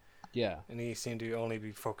soon. Yeah. And he seemed to only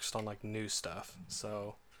be focused on, like, new stuff.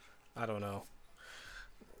 So, I don't know.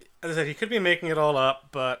 As I said, he could be making it all up,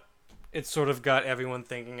 but it sort of got everyone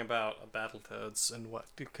thinking about Battletoads and what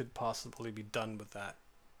could possibly be done with that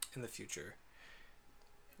in the future.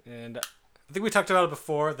 And I think we talked about it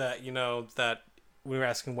before that, that we were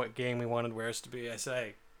asking what game we wanted Wares to be. I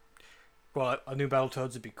say, well, a new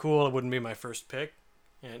Battletoads would be cool. It wouldn't be my first pick.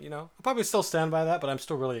 And, I'll probably still stand by that, but I'm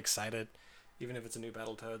still really excited. Even if it's a new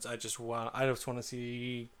Battletoads, I just want to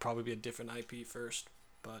see probably be a different IP first.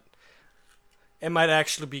 But it might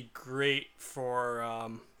actually be great for,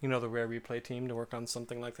 the Rare Replay team to work on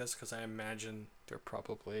something like this, because I imagine they're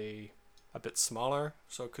probably a bit smaller.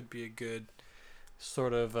 So it could be a good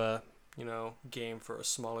sort of, game for a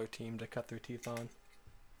smaller team to cut their teeth on.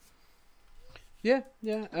 Yeah,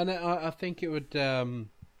 and I think it would.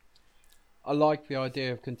 I like the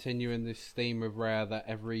idea of continuing this theme of Rare that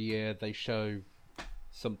every year they show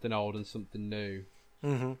something old and something new.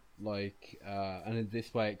 Mm-hmm. Like, and in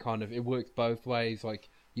this way, it works both ways. Like,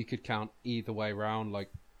 you could count either way around. Like,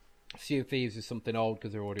 Sea of Thieves is something old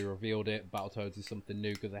because they already revealed it. Battletoads is something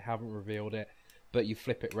new because they haven't revealed it. But you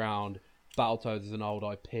flip it round. Battletoads is an old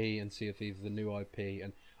IP and Sea of Thieves is a new IP.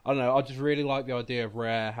 And I don't know, I just really like the idea of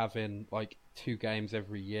Rare having like 2 games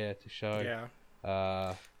every year to show.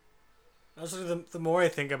 Yeah. Also, the more I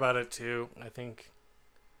think about it too, I think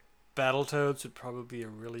Battletoads would probably be a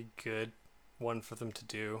really good one for them to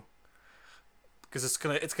do. Because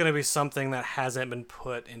it's gonna be something that hasn't been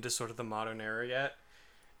put into sort of the modern era yet.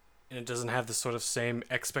 And it doesn't have the sort of same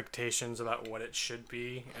expectations about what it should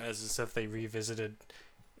be as if they revisited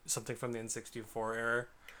something from the N64 era.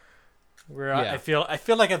 Where I feel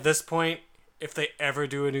like at this point, if they ever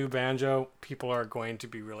do a new Banjo, people are going to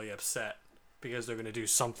be really upset because they're going to do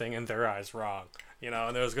something in their eyes wrong,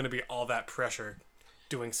 and there's going to be all that pressure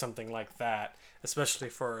doing something like that, especially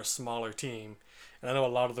for a smaller team. And I know a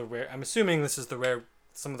lot of the Rare, I'm assuming this is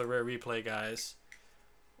some of the Rare Replay guys.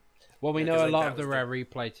 Well, we know a lot of the Rare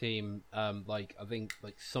Replay team, I think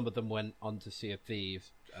some of them went on to Sea of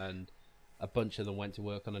Thieves, and a bunch of them went to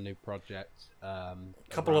work on a new project. A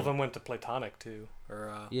couple of them went to Playtonic too,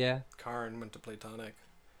 Karn went to Playtonic.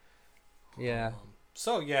 Yeah.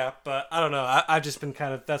 But I don't know. I've just been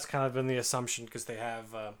that's kind of been the assumption because they have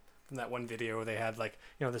from that one video where they had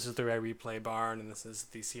this is the Rare Replay barn and this is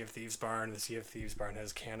the Sea of Thieves barn. And the Sea of Thieves barn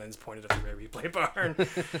has cannons pointed at the Rare Replay barn.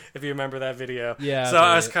 If you remember that video. Yeah. So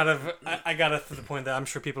I was I got it to the point that I'm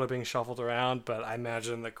sure people are being shuffled around, but I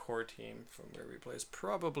imagine the core team from Rare Replay is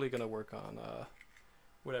probably going to work on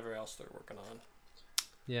whatever else they're working on.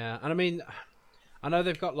 Yeah, and I know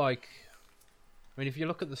they've got if you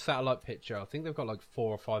look at the satellite picture, I think they've got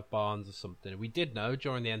 4 or 5 barns or something. We did know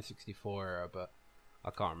during the N64 era, but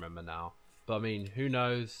I can't remember now. But who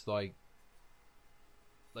knows,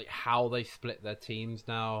 how they split their teams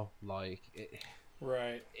now? Right.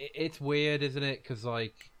 It's weird, isn't it? Because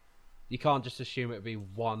you can't just assume it'd be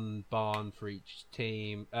 1 barn for each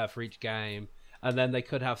team, for each game, and then they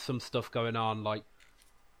could have some stuff going on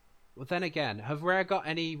Well, then again, have Rare got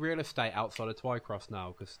any real estate outside of Twycross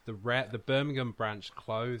now? Because the Birmingham branch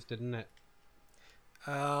closed, didn't it?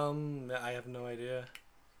 I have no idea.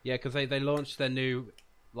 Yeah, because they launched their new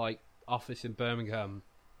office in Birmingham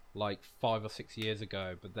 5 or 6 years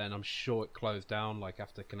ago, but then I'm sure it closed down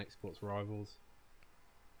after Connect Sports Rivals.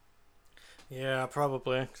 Yeah,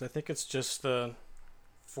 probably, because I think it's just the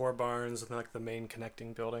 4 barns and the main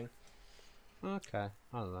connecting building. Okay,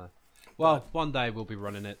 I don't know. Well, one day we'll be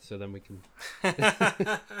running it, so then we can.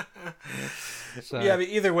 Yeah, but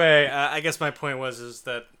either way, I guess my point is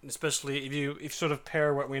that especially if you sort of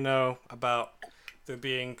pair what we know about there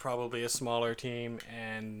being probably a smaller team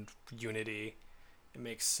and Unity, it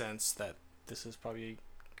makes sense that this is probably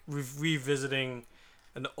revisiting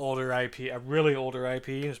an older IP, a really older IP,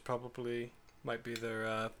 is probably might be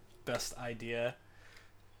their best idea.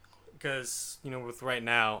 Because with right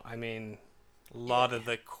now, I mean, a lot of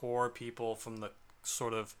the core people from the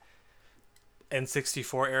sort of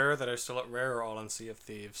N64 era that are still at Rare are all on Sea of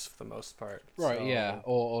Thieves for the most part. Right, So, yeah.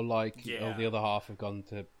 Or like yeah. the other half have gone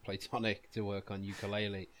to Playtonic to work on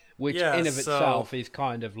Yooka-Laylee, which Yeah, in of so- itself is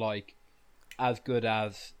kind of like as good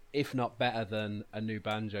as, if not better than, a new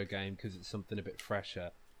Banjo game because it's something a bit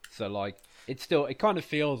fresher. So like it kind of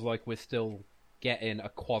feels like we're still getting a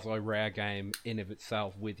quasi-rare game in of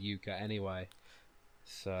itself with Yuka anyway.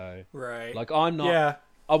 So Right. like I'm not. Yeah.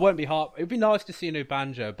 I won't be hard. It'd be nice to see a new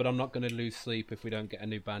Banjo, but I'm not going to lose sleep if we don't get a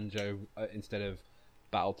new Banjo instead of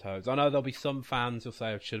Battletoads. I know there'll be some fans who'll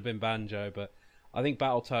say it should have been Banjo, but I think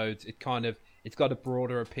Battletoads, it's got a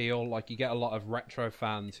broader appeal. Like you get a lot of retro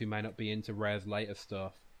fans who may not be into Rare's later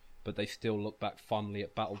stuff, but they still look back fondly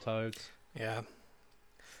at Battletoads. Yeah.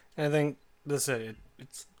 And I think there's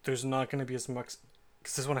not going to be as much,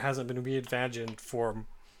 because this one hasn't been reimagined for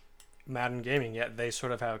modern gaming yet. They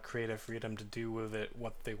sort of have creative freedom to do with it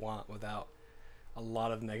what they want without a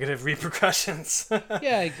lot of negative repercussions.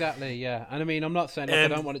 Yeah, exactly. Yeah, and I mean, I'm not saying I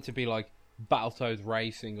And- don't want it to be like Battletoads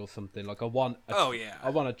Racing or something. Like I want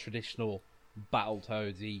a traditional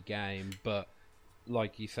Battletoads game, but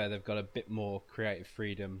like you say, they've got a bit more creative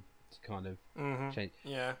freedom to kind of change.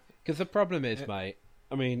 Yeah. Because the problem is, mate,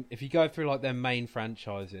 I mean, if you go through like their main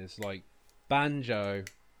franchises, like Banjo,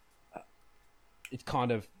 it's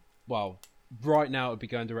kind of, well, right now it would be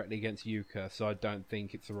going directly against Yuka, so I don't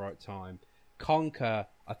think it's the right time. Conker,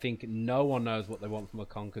 I think no one knows what they want from a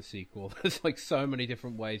Conker sequel. There's like so many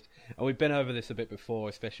different ways, and we've been over this a bit before,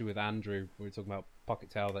 especially with Andrew. We were talking about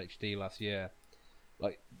Pocket Tales HD last year.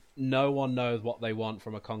 Like, no one knows what they want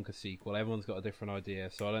from a Conker sequel. Everyone's got a different idea,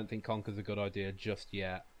 so I don't think Conker's a good idea just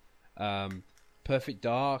yet. Perfect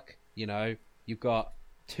Dark, you've got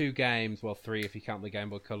two games, well, three if you count the Game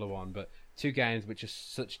Boy Color one, but two games which are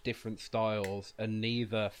such different styles and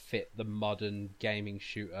neither fit the modern gaming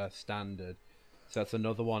shooter standard. So that's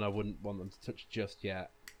another one I wouldn't want them to touch just yet.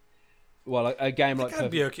 Well, a game like I'd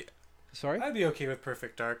be okay. Sorry? I'd be okay with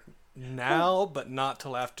Perfect Dark now, but not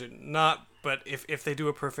till after. But if they do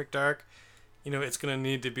a Perfect Dark, it's going to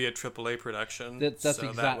need to be a AAA production. That's so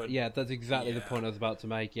exactly the point I was about to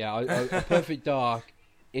make. Yeah, a Perfect Dark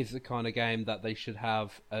is the kind of game that they should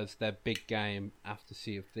have as their big game after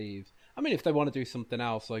Sea of Thieves. I mean, if they want to do something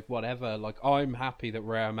else, like whatever, like I'm happy that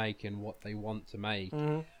Rare are making what they want to make,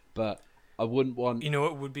 but I wouldn't want.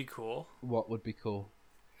 What would be cool? What would be cool?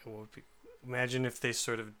 It would be. Imagine if they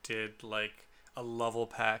sort of did like a level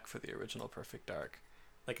pack for the original Perfect Dark,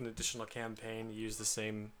 like an additional campaign. Use the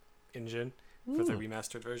same engine for the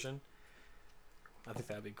remastered version. I think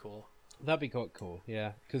that'd be cool. That'd be quite cool,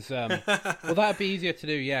 yeah. Because well, that'd be easier to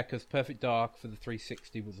do, yeah. Because Perfect Dark for the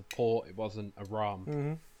 360 was a port; it wasn't a ROM.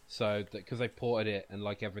 Mm-hmm. So because they ported it and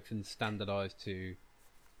like everything's standardized to,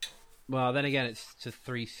 well, then again it's to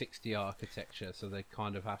 360 architecture, so they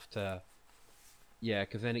kind of have to, yeah.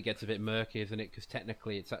 Because then it gets a bit murky, isn't it? Because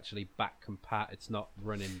technically it's actually back compat; it's not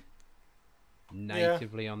running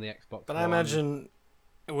natively on the Xbox. But One. I imagine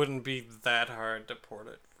it wouldn't be that hard to port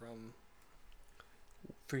it from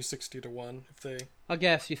 360 to 1 if they. I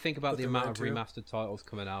guess you think about Put the them amount of right to. remastered titles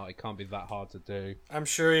coming out; it can't be that hard to do. I'm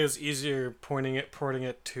sure it was easier porting it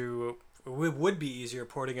to. It would be easier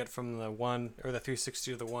porting it from the 1 or the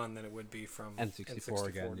 360 to the 1 than it would be from N64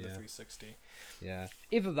 again, to the yeah. 360. Yeah,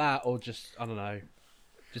 either that or just, I don't know,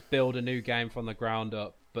 just build a new game from the ground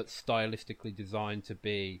up, but stylistically designed to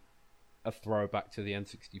be a throwback to the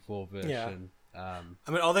N64 version. Yeah.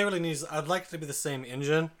 I mean, all they really need is, I'd like it to be the same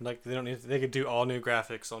engine. Like they could do all new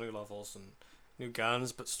graphics, all new levels, and new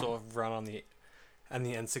guns, but still run on the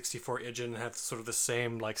N64 engine and have sort of the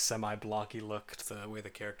same like semi-blocky look to the way the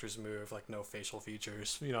characters move, like no facial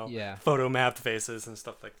features, Yeah. photo mapped faces and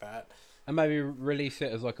stuff like that. And maybe release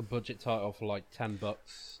it as like a budget title for like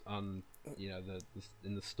 $10 on, the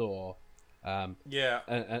in the store. Yeah.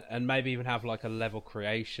 And maybe even have like a level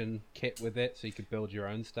creation kit with it, so you could build your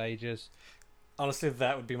own stages. Honestly,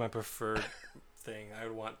 that would be my preferred thing. I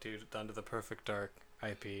would want done to the Perfect Dark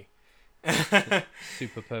IP.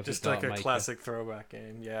 Super perfect. Just Dark like a Maker. classic throwback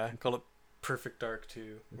game. Yeah, call it Perfect Dark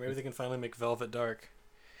 2. Maybe they can finally make Velvet Dark.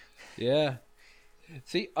 Yeah.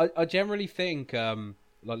 See, I generally think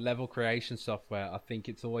like level creation software, I think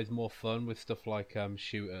it's always more fun with stuff like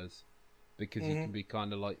shooters, because you can be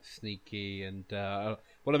kind of like sneaky and well,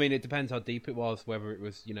 I mean, it depends how deep it was, whether it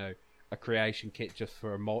was a creation kit just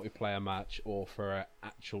for a multiplayer match or for an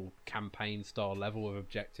actual campaign style level of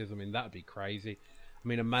objectives. I mean, that'd be crazy. I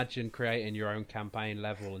mean, imagine creating your own campaign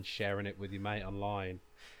level and sharing it with your mate online.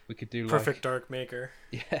 We could do Perfect Dark Maker.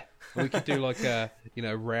 yeah, we could do like a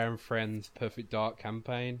Rare and Friends Perfect Dark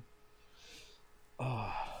campaign.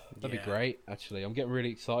 Oh, that'd be great. Actually, I'm getting really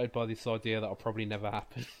excited by this idea that'll probably never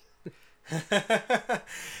happen.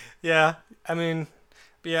 Yeah, I mean,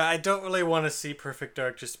 yeah, I don't really want to see Perfect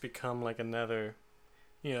Dark just become like another,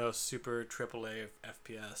 super AAA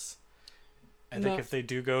FPS. I think if they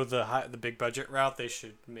do go the big budget route, they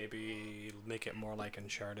should maybe make it more like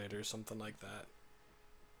Uncharted or something like that.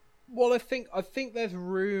 Well, I think there's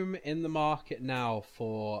room in the market now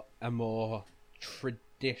for a more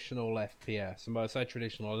traditional FPS. And when I say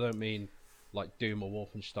traditional, I don't mean like Doom or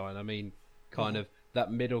Wolfenstein. I mean kind of that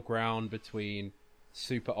middle ground between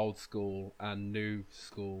super old school and new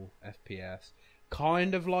school FPS.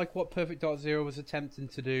 Kind of like what Perfect Dark Zero was attempting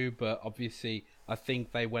to do, but obviously I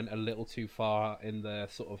think they went a little too far in the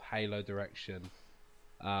sort of Halo direction.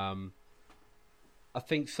 I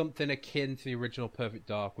think something akin to the original Perfect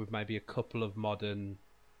Dark with maybe a couple of modern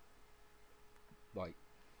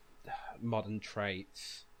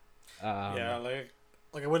traits. Yeah,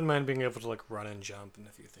 like I wouldn't mind being able to like run and jump and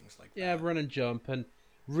a few things like that. Yeah, run and jump and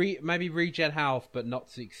maybe regen health, but not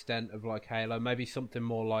to the extent of like Halo. Maybe something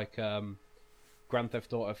more like Grand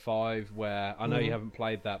Theft Auto 5, where I know you haven't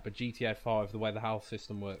played that, but GTA 5, the way the health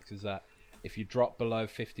system works is that if you drop below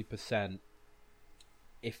 50%,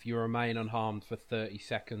 if you remain unharmed for 30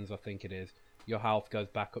 seconds, I think it is, your health goes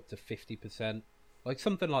back up to 50%. Like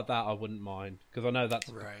something like that, I wouldn't mind, because I know that's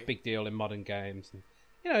a big deal in modern games. And,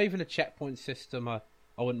 even a checkpoint system, I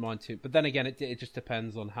wouldn't mind too. But then again, it just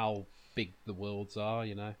depends on how big the worlds are,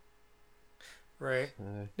 Right.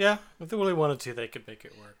 Yeah, if they really wanted to, they could make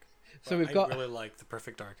it work. So I really like the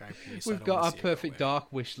Perfect Dark IP. So we've got our Perfect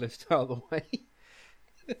Dark wish list out of the way.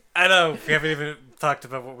 I know, we haven't even talked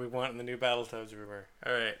about what we want in the new Battletoads rumor.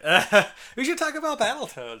 Alright. We should talk about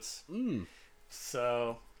Battletoads.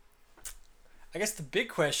 So, I guess the big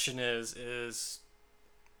question is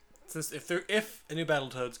if a new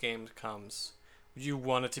Battletoads game comes, would you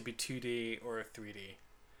want it to be 2D or 3D?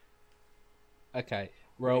 Okay.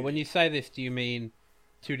 Well, when you say this, do you mean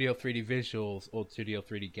 2D or 3D visuals or 2D or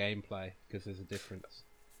 3D gameplay? Because there's a difference.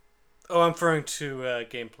 Oh, I'm referring to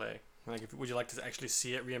gameplay. Like, would you like to actually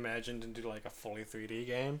see it reimagined into like a fully 3D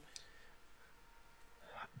game?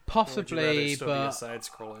 Possibly, but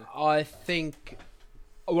I think.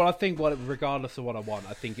 Well, I think regardless of what I want,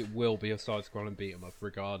 I think it will be a side-scrolling beat 'em up,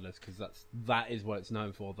 regardless, because that is what it's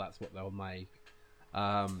known for. That's what they'll make.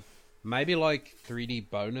 Maybe like 3D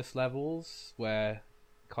bonus levels, where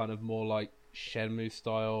kind of more like Shenmue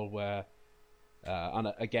style, where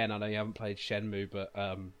again, I know you haven't played Shenmue, but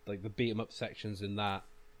like the beat 'em up sections in that,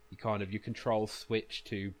 your controls switch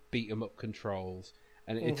to beat 'em up controls,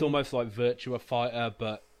 and it's almost like Virtua Fighter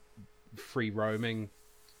but free roaming.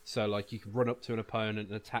 So like you can run up to an opponent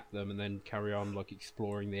and attack them, and then carry on like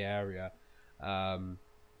exploring the area.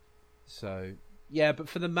 So yeah, but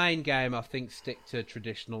for the main game, I think stick to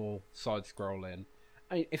traditional side scrolling.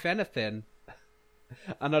 I mean, if anything,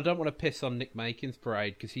 and I don't want to piss on Nick Makin's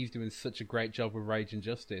parade because he's doing such a great job with Rage and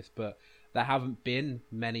Justice, but there haven't been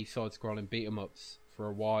many side scrolling beat 'em ups for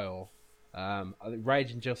a while. I think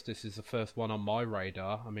Rage and Justice is the first one on my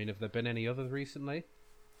radar. I mean, have there been any others recently?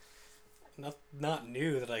 Not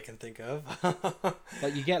new that I can think of.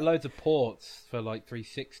 Like you get loads of ports for like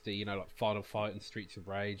 360, like Final Fight and Streets of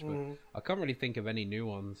Rage, but I can't really think of any new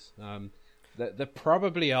ones. There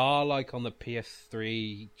probably are like on the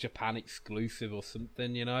PS3 Japan exclusive or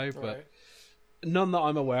something, but none that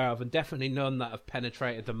I'm aware of, and definitely none that have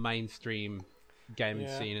penetrated the mainstream gaming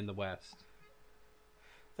scene in the West.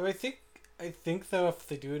 So I think though, if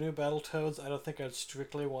they do a new Battletoads, I don't think I'd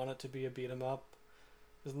strictly want it to be a beat 'em up.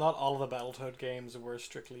 Because not all of the Battletoad games were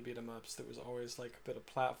strictly beat 'em ups. There was always like a bit of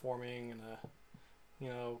platforming and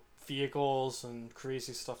vehicles and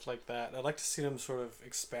crazy stuff like that. I'd like to see them sort of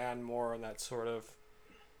expand more on that sort of,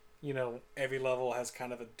 every level has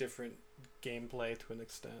kind of a different gameplay to an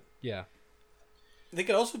extent. Yeah. They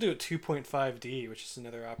could also do it 2.5D, which is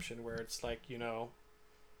another option where it's like,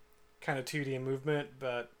 kind of 2D movement,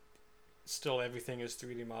 but still everything is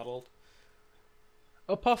 3D modeled.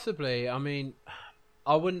 Or possibly, I mean,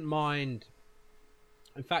 I wouldn't mind.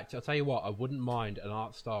 In fact, I'll tell you what, I wouldn't mind an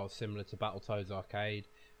art style similar to Battletoads Arcade,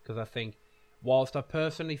 because I think, whilst I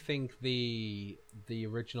personally think the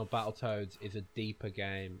original Battletoads is a deeper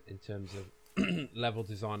game in terms of level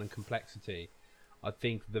design and complexity, I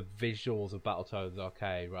think the visuals of Battletoads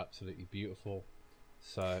Arcade were absolutely beautiful.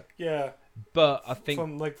 So yeah, but I think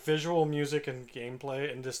from like visual, music, and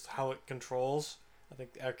gameplay, and just how it controls, I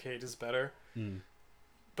think the Arcade is better.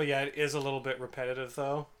 But yeah, it is a little bit repetitive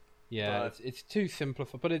though. Yeah, But it's too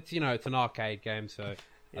simplified, but it's it's an arcade game, so I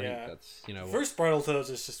think yeah, that's first Battletoads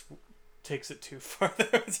is just takes it too far.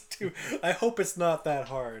 It's too. I hope it's not that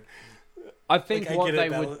hard. I think Like, I what get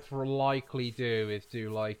they it, would likely do is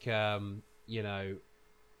do like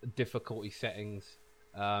difficulty settings.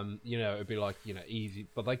 It'd be like easy,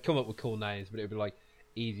 but they come up with cool names, but it'd be like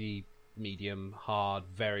easy, medium, hard,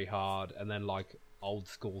 very hard, and then like old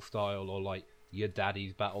school style or like your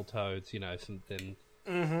daddy's Battletoads, something.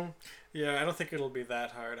 Yeah, I don't think it'll be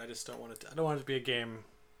that hard. I just don't want it. I don't want it to be a game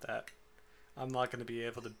that I'm not going to be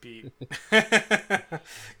able to beat.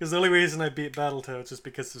 Because the only reason I beat Battletoads is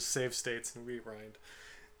because of save states and rewind.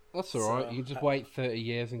 That's alright. You can just wait 30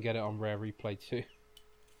 years and get it on Rare Replay too.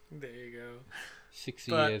 There you go.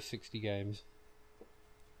 60 years, 60 games.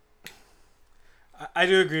 I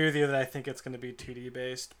do agree with you that I think it's going to be 2D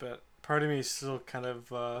based, but part of me still kind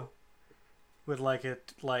of would like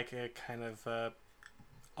it like a kind of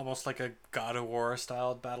almost like a God of War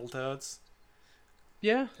style Battletoads.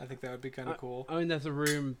 Yeah, I think that would be kind of cool. I mean,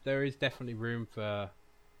 there is definitely room for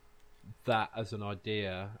that as an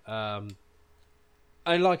idea.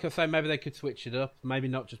 And like I say, maybe they could switch it up. Maybe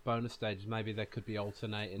not just bonus stages. Maybe there could be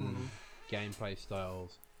alternating gameplay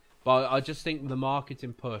styles. But I just think the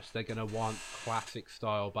marketing push, they're going to want classic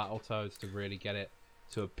style Battletoads to really get it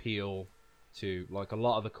to appeal to, like, a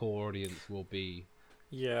lot of the core audience will be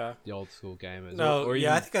the old school gamers. No, or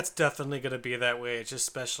even... I think that's definitely going to be that way. It's just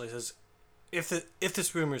especially says if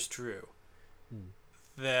this rumor's true,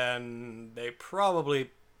 then they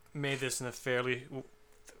probably made this in a fairly,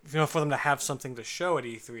 for them to have something to show at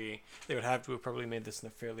E3, they would have to have probably made this in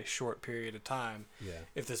a fairly short period of time. Yeah.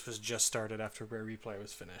 If this was just started after Rare Replay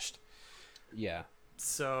was finished. Yeah.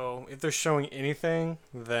 So if they're showing anything,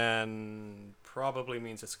 then probably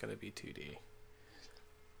means it's going to be 2D.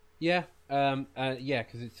 Yeah. Yeah,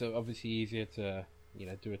 because it's obviously easier to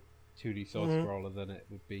do a 2D side scroller than it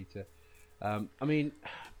would be to. I mean,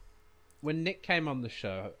 when Nick came on the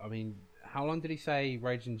show, I mean, how long did he say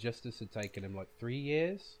Raging Justice had taken him? Like 3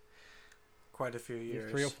 years? Quite a few years.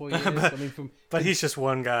 3 or 4 years. but, I mean, but he's just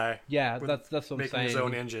one guy. Yeah, that's what I'm making saying. His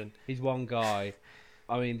own engine. He's one guy.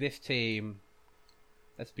 I mean, this team.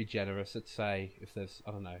 Let's be generous. Let's say if there's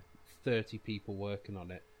 30 people working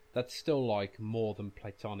on it, that's still like more than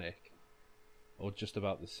Platonic, or just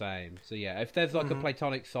about the same. So yeah, if there's like a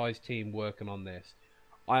Platonic-sized team working on this,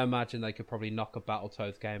 I imagine they could probably knock a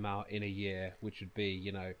Battletoads game out in a year, which would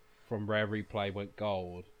be from Rare Replay went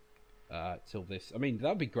gold till this. I mean,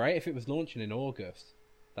 that'd be great if it was launching in August.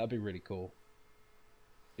 That'd be really cool.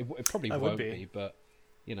 It probably won't be, but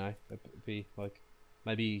it'd be like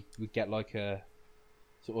maybe we'd get like a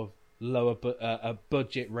sort of lower a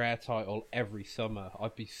budget Rare title every summer.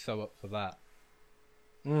 I'd be so up for that.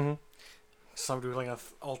 So do like a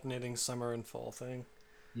alternating summer and fall thing.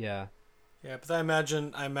 Yeah. Yeah, but I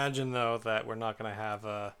imagine though that we're not gonna have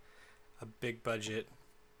a big budget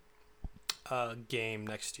game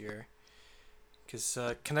next year, because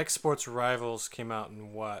Connect Sports Rivals came out in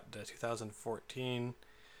 2014.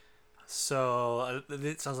 So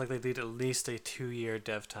it sounds like they need at least a 2-year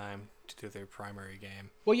dev time to do their primary game.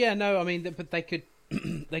 Well, yeah, no, I mean, but they could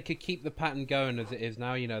they could keep the pattern going as it is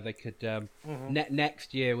now. They could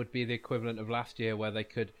next year would be the equivalent of last year, where they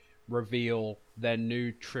could reveal their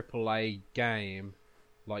new AAA game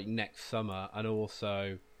like next summer, and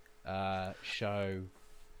also show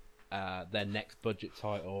their next budget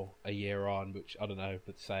title a year on, which I don't know,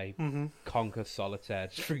 let's say Conquer Solitaire,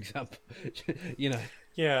 for example.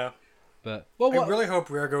 Yeah. But I really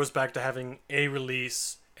hope Rare goes back to having a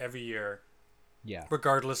release every year. Yeah.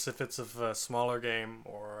 Regardless if it's of a smaller game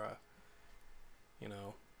or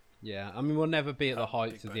Yeah, I mean, we'll never be at the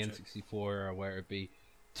heights of the N64 era, where it'd be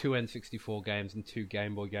 2 N64 games and 2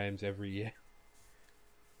 Game Boy games every year.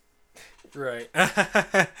 Right.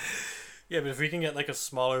 Yeah, but if we can get like a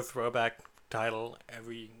smaller throwback title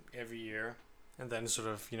every year, and then sort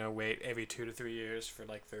of wait every 2 to 3 years for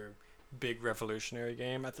like their big revolutionary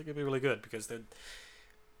game, I think it'd be really good, because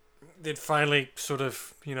they'd finally sort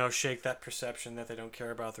of shake that perception that they don't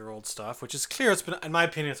care about their old stuff, which is clear. It's been, in my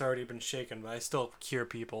opinion, it's already been shaken, but I still hear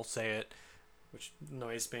people say it, which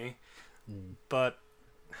annoys me. But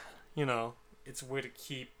it's a way to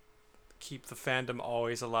keep the fandom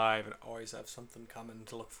always alive and always have something coming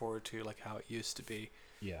to look forward to, like how it used to be.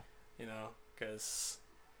 Yeah. Because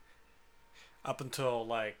up until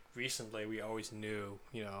like recently, we always knew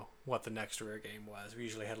what the next Rare game was. We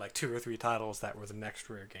usually had like 2 or 3 titles that were the next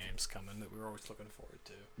Rare games coming that we were always looking forward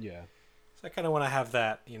to. Yeah. So I kind of want to have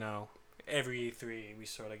that. Every E3 we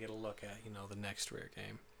sort of get a look at the next Rare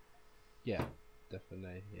game. Yeah,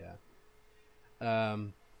 definitely. Yeah.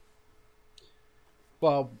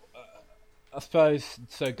 Well, I suppose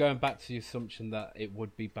so. Going back to the assumption that it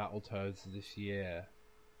would be Battletoads this year,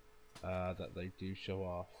 that they do show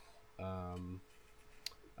off.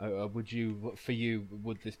 Would you, for you,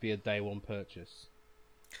 would this be a day one purchase?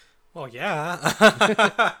 Well, yeah.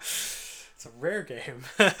 It's a rare game.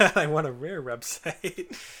 I want a rare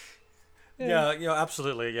website. Yeah,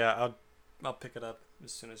 absolutely. Yeah, I'll pick it up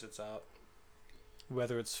as soon as it's out,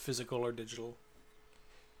 whether it's physical or digital.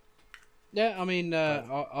 Yeah, I mean,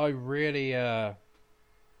 I really, I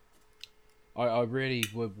really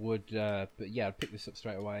would, but yeah, I'd pick this up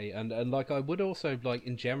straight away, and like I would also like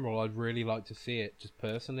in general, I'd really like to see it just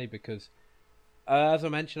personally because, as I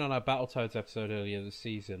mentioned on our Battletoads episode earlier this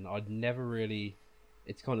season, I'd never really,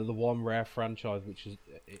 it's kind of the one rare franchise which is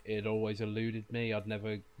it always eluded me. I'd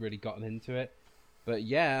never really gotten into it, but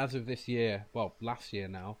yeah, as of this year, well, last year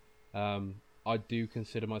now, I do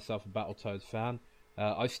consider myself a Battletoads fan.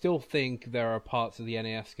 I still think there are parts of the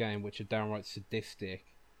NES game which are downright sadistic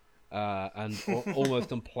and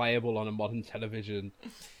almost unplayable on a modern television.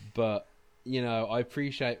 But, you know, I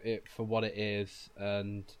appreciate it for what it is.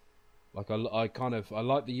 And, like, I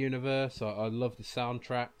like the universe. I love the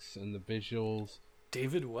soundtracks and the visuals.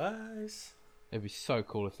 David Wise? It'd be so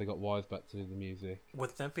cool if they got Wise back to do the music.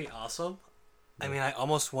 Wouldn't that be awesome? I mean, I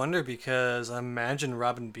almost wonder because I imagine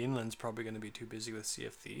Robin Beanland's probably going to be too busy with Sea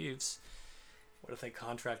of Thieves. What if they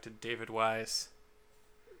contracted David Wise?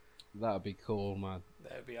 That'd be cool, man.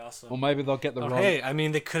 That'd be awesome. Or maybe they'll get the wrong... Hey, I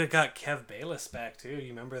mean, they could have got Kev Bayless back too. You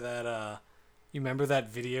remember that? You remember that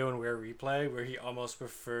video in Rare Replay where he almost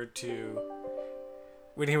referred to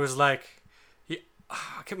when he was like,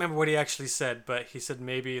 I can't remember what he actually said, but he said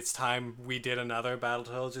maybe it's time we did another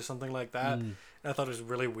Battletoads or something like that. And I thought it was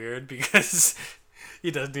really weird because he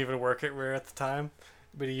doesn't even work at Rare at the time,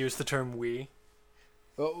 but he used the term "we."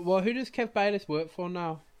 Well, who does Kev Bayless work for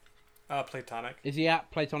now? Playtonic. Is he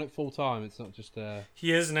at Playtonic full time? It's not just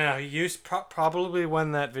He is now. He used probably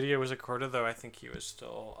when that video was recorded, though. I think he was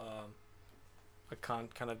still kind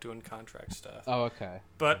of doing contract stuff. Oh, okay.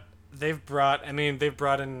 But they've brought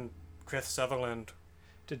in Chris Sutherland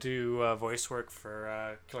to do voice work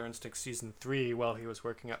for Killer Instinct Season 3 while he was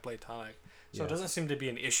working at Playtonic. So It doesn't seem to be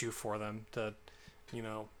an issue for them to,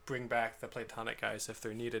 bring back the Playtonic guys if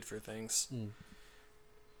they're needed for things.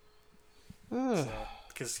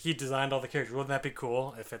 Because he designed all the characters. Wouldn't that be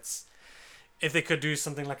cool if they could do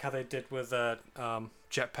something like how they did with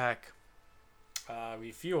Jetpack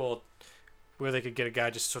Refueled, where they could get a guy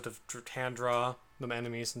just sort of hand draw them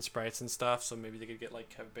enemies and sprites and stuff. So maybe they could get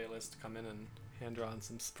like Kev Bayless to come in and hand draw on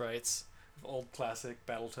some sprites of old classic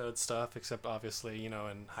Battletoads stuff, except obviously in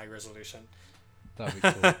high resolution. That'd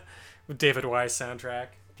be cool. With David Wise soundtrack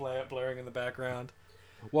blaring in the background.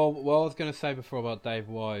 Well, what I was going to say before about Dave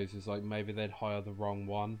Wise is like maybe they'd hire the wrong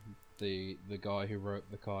one, the guy who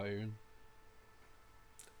wrote the cartoon.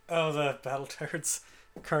 Oh, the Battletoads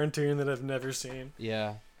cartoon that I've never seen.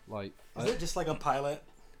 Yeah, like... Is it just like a pilot?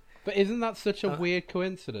 But isn't that such a weird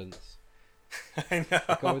coincidence? I know.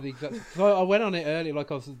 So I went on it earlier,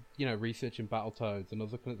 like I was, researching Battletoads, and I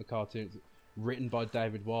was looking at the cartoons written by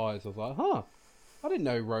David Wise. I was like, I didn't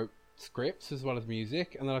know he wrote scripts as well as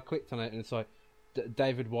music. And then I clicked on it, and it's like,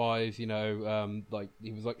 David Wise, like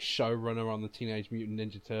he was like showrunner on the Teenage Mutant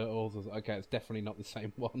Ninja Turtles. I was like, okay, it's definitely not the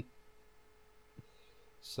same one.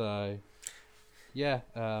 So, yeah,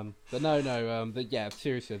 but no,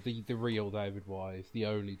 seriously, the real David Wise, the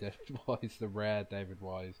only David Wise, the rare David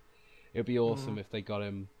Wise. It'd be awesome if they got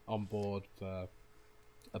him on board for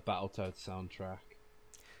a Battletoads soundtrack.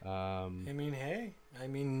 I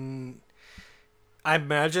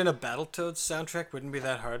imagine a Battletoads soundtrack wouldn't be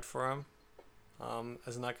that hard for him.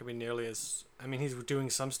 As not going to be nearly as... he's doing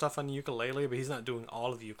some stuff on the ukulele, but he's not doing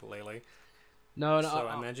all of the ukulele. No,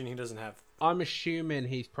 I imagine he doesn't have... I'm assuming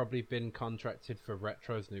he's probably been contracted for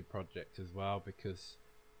Retro's new project as well, because...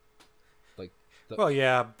 Well,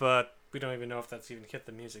 yeah, but we don't even know if that's even hit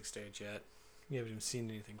the music stage yet. We haven't even seen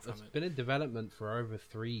anything from it. It's been in development for over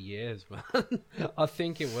 3 years, man. I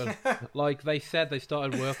think it will. Like, they said they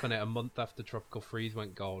started work on it a month after Tropical Freeze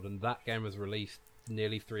went gold, and that game was released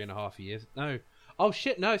nearly 3.5 years. No. Oh,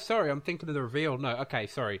 shit, no, sorry, I'm thinking of the reveal. No, okay,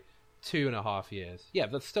 sorry. 2.5 years. Yeah,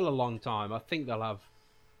 that's still a long time. I think they'll have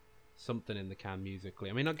something in the can musically.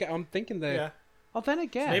 I'm thinking they're... Yeah. Oh, then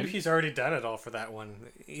again... So maybe he's already done it all for that one.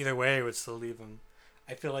 Either way, it would still leave him.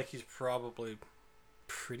 I feel like he's probably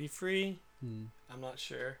pretty free. I'm not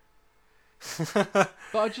sure. But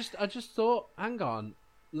I just thought, hang on.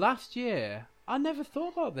 Last year, I never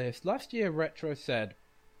thought about this. Last year, Retro said...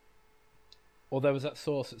 Or there was that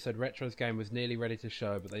source that said Retro's game was nearly ready to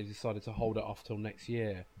show, but they decided to hold it off till next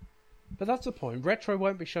year. But that's the point. Retro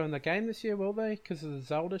won't be showing their game this year, will they? Because of the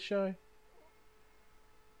Zelda show.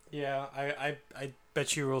 Yeah, I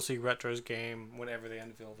bet you we'll see Retro's game whenever they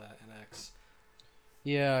unveil that NX.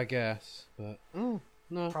 Yeah, I guess. But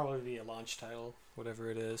no. Probably be a launch title,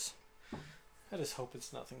 whatever it is. I just hope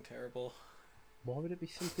it's nothing terrible. Why would it be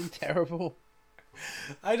something terrible?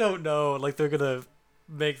 I don't know. Like they're gonna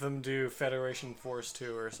make them do Federation Force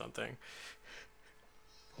 2 or something.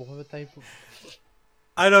 Why would they?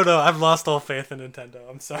 I don't know. I've lost all faith in Nintendo.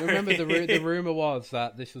 I'm sorry. Remember, the rumor was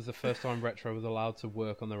that this was the first time Retro was allowed to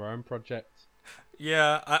work on their own project.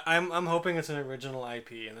 Yeah, I'm hoping it's an original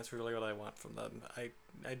IP, and that's really what I want from them.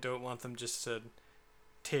 I don't want them just to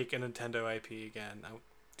take a Nintendo IP again.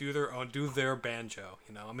 Do their Banjo.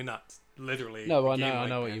 You know, I mean not literally. No, I I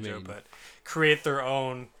know what you mean. But create their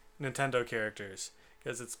own Nintendo characters,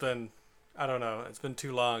 because it's been, I don't know, it's been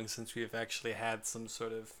too long since we've actually had some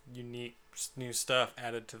sort of unique new stuff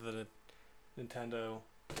added to the Nintendo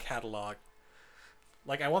catalog.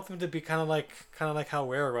 Like I want them to be kind of like how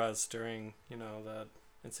Rare was during, you know, the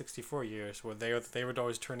N64 years, where they were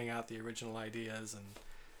always turning out the original ideas and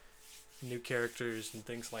new characters and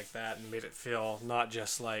things like that, and made it feel not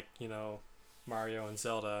just like, you know, Mario and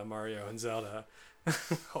Zelda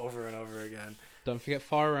over and over again. Don't forget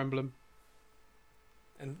Fire Emblem.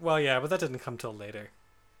 And well, yeah, but that didn't come till later.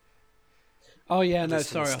 Oh yeah, no,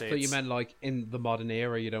 Just in the sorry, I thought you States. meant like in the modern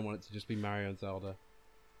era, you don't want it to just be Mario and Zelda.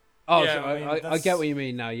 Oh, Yeah, so I mean, I that's- get what you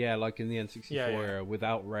mean now. Yeah, like in the N64 Yeah, yeah. era,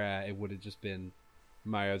 without Rare, it would have just been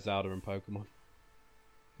Mario, Zelda, and Pokemon.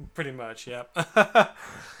 Pretty much, yep.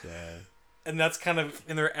 Yeah. And that's kind of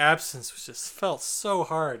in their absence, which just felt so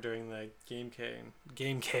hard during the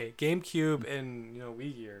GameCube, and, you know,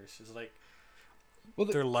 Wii years. It's like Well,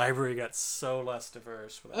 their library got so less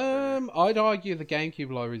diverse. Without Rare. I'd argue the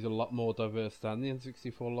GameCube library is a lot more diverse than the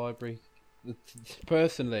N64 library,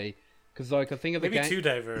 personally, because like I think of the Maybe game. too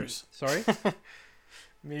diverse. Sorry.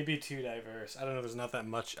 Maybe too diverse. I don't know. There's not that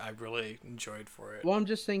much I really enjoyed for it. Well, I'm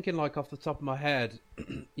just thinking, like off the top of my head,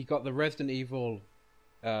 you got the Resident Evil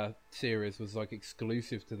series was like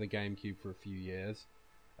exclusive to the GameCube for a few years.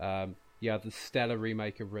 You had the stellar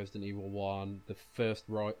remake of Resident Evil 1, the first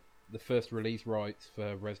release rights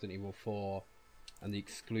for Resident Evil 4, and the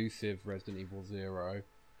exclusive Resident Evil 0.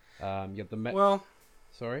 You had the Well,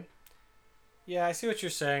 sorry. yeah, I see what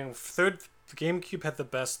you're saying. The GameCube had the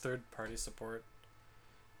best third-party support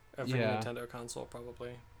of any Yeah. Nintendo console,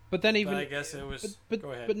 probably. But then even But I guess it was. But,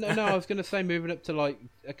 Go ahead. but no, I was going to say moving up to like,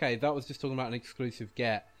 okay, that was just talking about an exclusive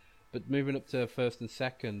get, but moving up to first and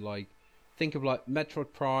second, like, think of like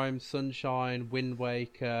Metroid Prime, Sunshine, Wind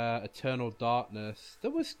Waker, Eternal Darkness.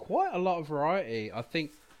 There was quite a lot of variety. I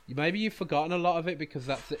think maybe you've forgotten a lot of it because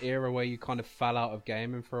that's the era where you kind of fell out of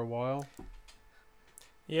gaming for a while.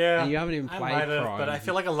 Yeah, And you haven't even I played might have, Prime. but I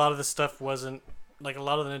feel like a lot of the stuff wasn't, like a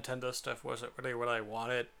lot of the Nintendo stuff wasn't really what I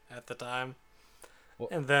wanted at the time. Well-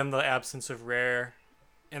 And then the absence of Rare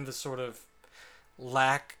and the sort of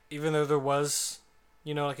lack, even though there was,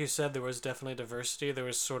 you know, like you said, there was definitely diversity, there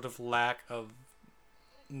was sort of lack of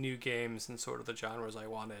new games and sort of the genres I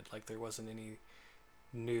wanted. Like there wasn't any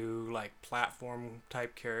new like platform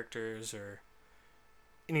type characters or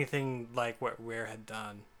anything like what Rare had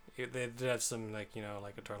done. They did have some, like, you know,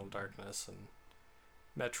 like Eternal Darkness and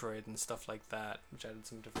Metroid and stuff like that, which added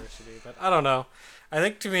some diversity. But I don't know. I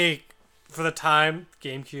think to me, for the time,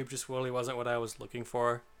 GameCube just really wasn't what I was looking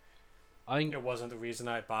for. I think It wasn't the reason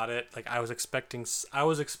I bought it. Like I was expecting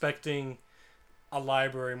a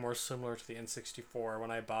library more similar to the N64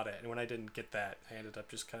 when I bought it, and when I didn't get that, I ended up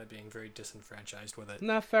just kind of being very disenfranchised with it.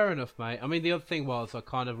 no, fair enough, mate. I mean, the other thing was I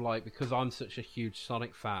kind of like, because I'm such a huge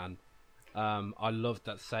Sonic fan. I loved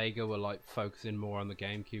that Sega were like focusing more on the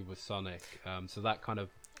GameCube with Sonic, so that kind of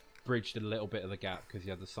bridged a little bit of the gap because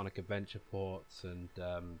you had the Sonic Adventure ports and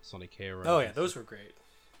Sonic Heroes. Oh yeah, those were great.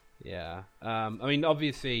 Yeah. I mean,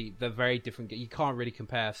 obviously they're very different. You can't really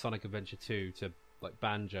compare Sonic Adventure 2 to like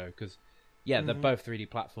Banjo because, yeah, they're both 3D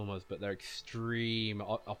platformers, but they're extreme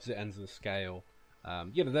opposite ends of the scale.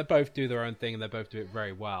 You know, they both do their own thing and they both do it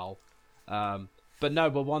very well. But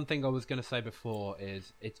one thing I was going to say before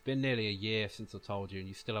is it's been nearly a year since I told you and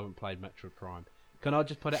you still haven't played Metroid Prime. Can I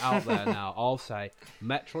just put it out there now? I'll say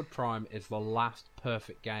Metroid Prime is the last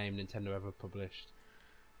perfect game Nintendo ever published.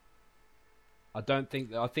 I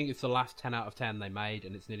think it's the last 10 out of 10 they made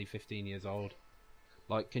and it's nearly 15 years old.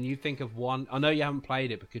 Like, can you think of one? I know you haven't played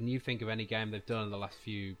it, but can you think of any game they've done in the last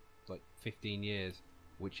few, like, 15 years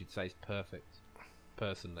which you'd say is perfect,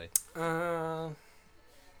 personally?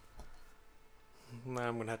 Now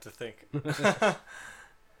I'm gonna have to think.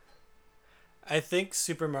 I think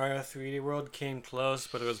Super Mario 3D World came close,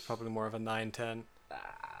 but it was probably more of a 9/10.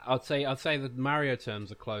 I'd say the Mario terms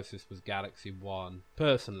the closest was Galaxy 1.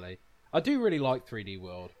 Personally, I do really like 3D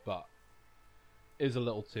World, but it was a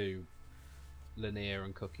little too linear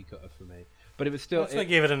and cookie cutter for me. But it was still. I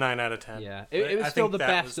gave it a 9 out of 10. Yeah, it was still the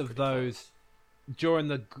best of those close. during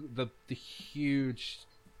the huge.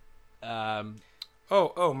 Mario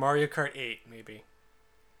Kart 8 maybe.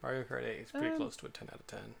 Mario Kart 8 is pretty close to a 10 out of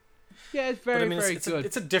 10. Yeah, it's very very it's good.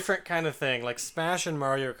 It's a different kind of thing. Like Smash and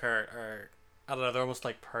Mario Kart are, I don't know, they're almost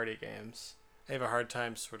like party games. I have a hard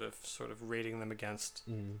time sort of rating them against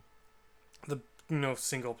the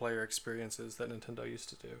single player experiences that Nintendo used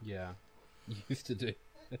to do. Yeah, used to do.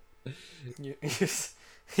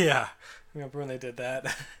 Yeah, remember when they did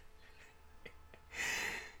that?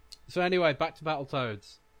 So anyway, back to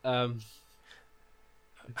Battletoads.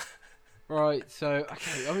 Right, so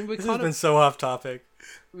okay, I mean this has been so off topic.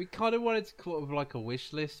 We kind of wanted to call it like a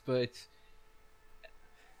wish list, but it's,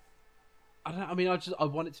 I don't know, I mean, I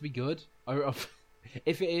want it to be good.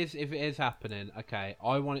 If it is happening, okay,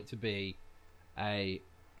 I want it to be a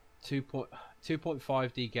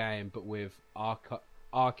 2.5D game, but with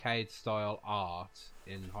arcade style art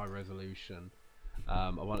in high resolution.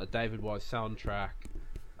 I want a David Wise soundtrack.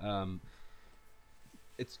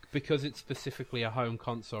 It's because it's specifically a home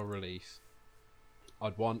console release.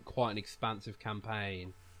 I'd want quite an expansive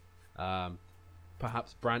campaign,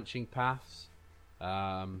 perhaps branching paths.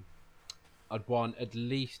 I'd want at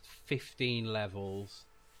least 15 levels.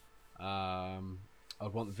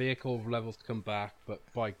 I'd want the vehicle levels to come back, but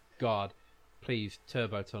by God, please,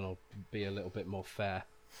 Turbo Tunnel be a little bit more fair.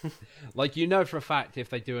 Like, for a fact, if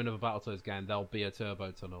they do another Battletoads game, there'll be a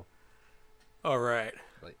Turbo Tunnel. All right.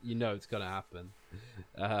 Like, it's gonna happen.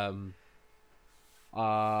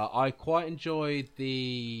 I quite enjoyed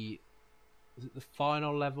the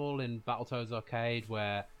final level in Battletoads Arcade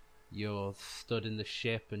where you're stood in the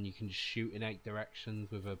ship and you can just shoot in 8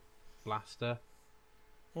 directions with a blaster.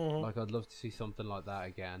 Mm-hmm. Like, I'd love to see something like that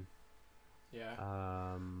again.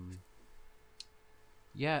 Yeah.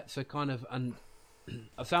 Yeah, so kind of, and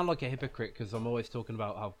I sound like a hypocrite because I'm always talking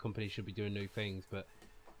about how companies should be doing new things, but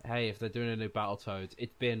hey, if they're doing a new Battletoads,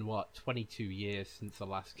 it's been, 22 years since the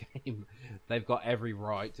last game. They've got every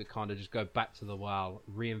right to kind of just go back to the well,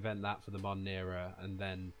 reinvent that for the modern era, and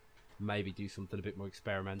then maybe do something a bit more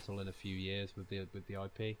experimental in a few years with the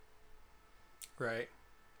IP. Right.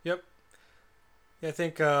 Yep. Yeah, I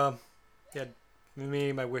think,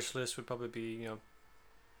 my wish list would probably be,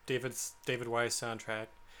 David Wise soundtrack,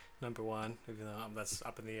 number 1, even though that's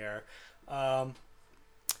up in the air.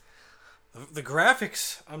 The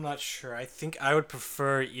graphics, I'm not sure. I think I would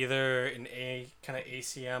prefer either an kind of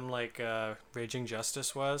ACM like Raging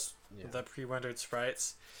Justice was, with the pre-rendered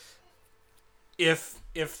sprites. If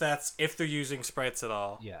they're using sprites at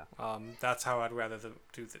all, that's how I'd rather them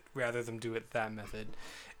do it that method.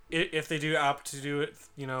 If they do opt to do it,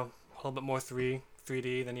 a little bit more 3D,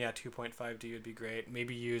 then 2.5D would be great.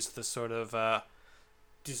 Maybe use the sort of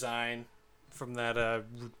design from that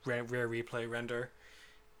Rare Replay render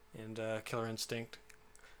and Killer Instinct.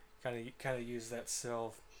 Kind of use that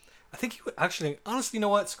still. I think you would actually, honestly, you know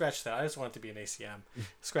what? Scratch that. I just want it to be an ACM.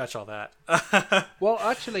 Scratch all that. Well,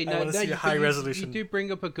 actually, no. High resolution. You do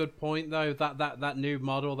bring up a good point, though. That new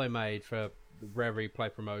model they made for the Rare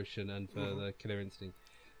Replay promotion and for the Killer Instinct,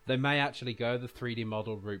 they may actually go the 3D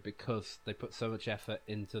model route because they put so much effort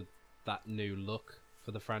into that new look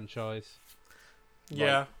for the franchise.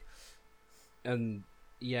 Yeah.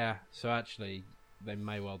 So actually, they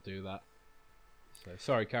may well do that. So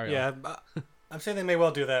sorry, carry on. Yeah, I'm saying they may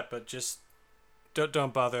well do that, but just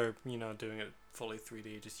don't bother, doing it fully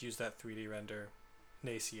 3D. Just use that 3D render in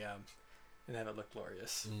ACM and have it look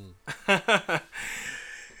glorious.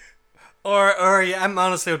 Or I'm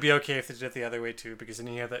honestly, it would be okay if they did it the other way too, because then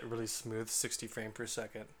you have that really smooth 60 frame per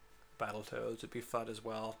second Battletoads. It'd be fun as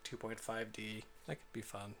well. 2.5D, that could be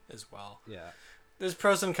fun as well. Yeah. There's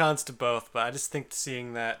pros and cons to both, but I just think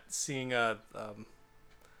seeing a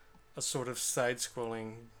sort of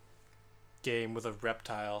side-scrolling game with a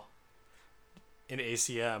reptile in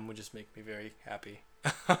ACM would just make me very happy.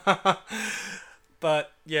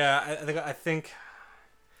 But yeah, I think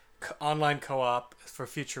online co-op for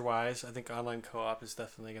future-wise, I think online co-op is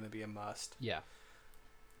definitely going to be a must. Yeah.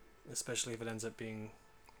 Especially if it ends up being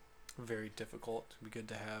very difficult. It'd be good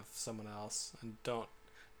to have someone else, and don't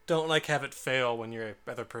have it fail when your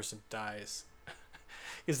other person dies,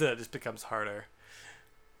 because then it just becomes harder.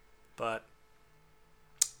 But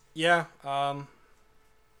yeah, other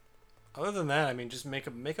than that, I mean, just make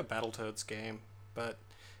a Battletoads game, but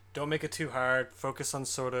don't make it too hard. Focus on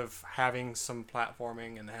sort of having some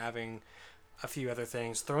platforming and having a few other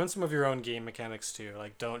things. Throw in some of your own game mechanics too.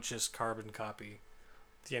 Like, don't just carbon copy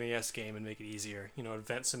the NES game and make it easier.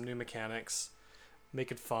 Invent some new mechanics,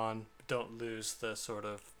 make it fun, but don't lose the sort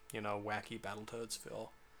of wacky Battletoads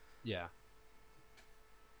feel. Yeah.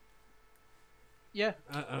 Yeah,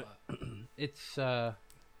 it's yeah.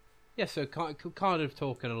 So kind of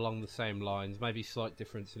talking along the same lines. Maybe slight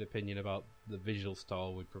difference in opinion about the visual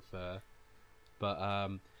style we prefer, but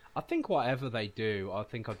I think whatever they do, I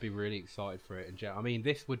think I'd be really excited for it. I mean,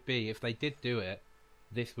 this would be, if they did do it,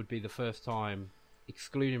 this would be the first time,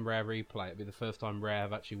 excluding Rare Replay, it'd be the first time Rare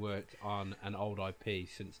have actually worked on an old IP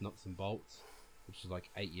since Nuts and Bolts, which was like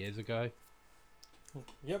 8 years ago.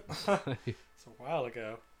 Yep, it's a while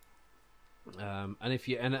ago. And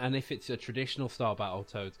if it's a traditional style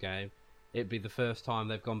Battletoads game, it'd be the first time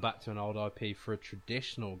they've gone back to an old IP for a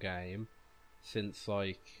traditional game since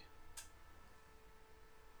like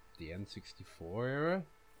the N64 era,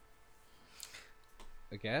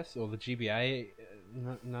 I guess, or the GBA.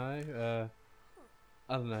 No,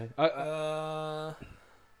 I don't know. I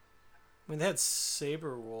mean, they had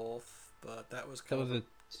Saber Wolf, but that was kind that was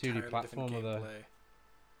a 2D platformer though.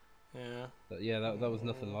 Yeah. That was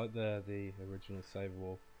nothing like the original Saber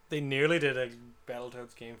Wolf. They nearly did a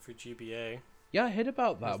Battletoads game for GBA. Yeah, I heard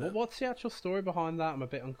about that. What's the actual story behind that? I'm a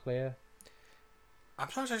bit unclear. I'm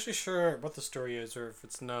not actually sure what the story is or if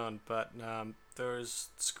it's known, but there's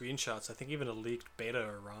screenshots. I think even a leaked beta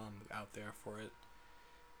or ROM out there for it.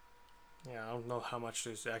 Yeah, I don't know how much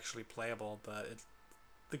is actually playable, but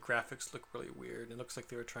the graphics look really weird. It looks like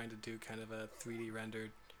they were trying to do kind of a 3D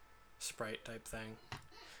rendered sprite type thing.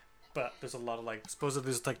 But there's a lot of supposedly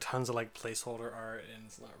there's tons of placeholder art, and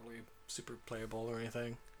it's not really super playable or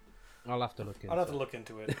anything. I'll have to look into it. I'll have to look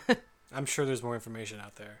into it. I'm sure there's more information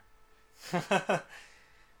out there.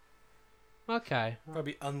 Okay.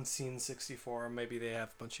 Probably Unseen 64. Maybe they have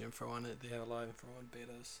a bunch of info on it. They have a lot of info on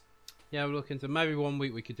betas. Yeah, we'll look into. Maybe one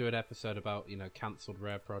week we could do an episode about cancelled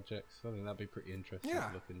Rare projects. I think that'd be pretty interesting to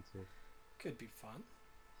look into. Could be fun.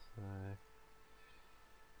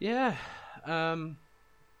 Yeah.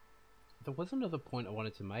 There was another point I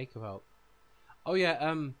wanted to make about. Oh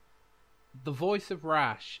yeah. The voice of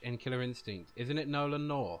Rash in Killer Instinct, isn't it Nolan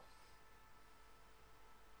North?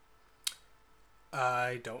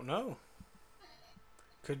 I don't know.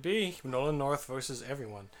 Could be. Nolan North voices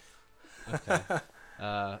everyone. Okay.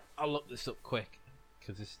 I'll look this up quick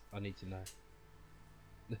because I need to know.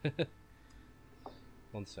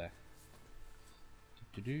 One sec.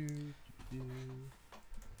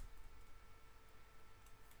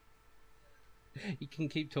 You can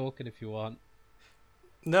keep talking if you want.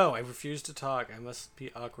 No, I refuse to talk. I must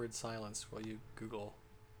be awkward silence while you Google.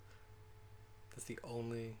 That's the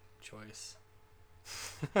only choice.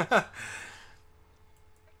 So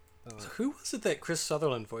who was it that Chris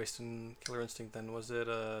Sutherland voiced in Killer Instinct then? Was it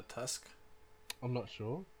Tusk? I'm not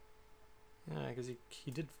sure. Yeah, because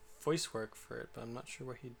he did voice work for it, but I'm not sure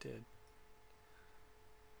what he did.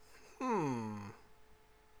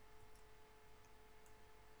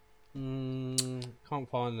 Can't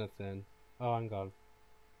find anything. Oh, hang on.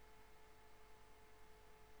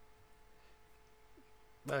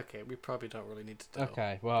 Okay, we probably don't really need to know.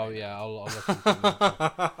 Okay, well, yeah, I'll look into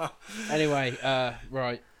it. Anyway,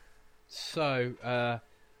 right. So,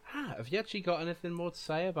 have you actually got anything more to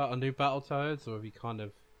say about a new Battletoads, or have you kind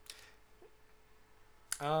of...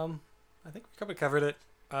 I think we probably covered it.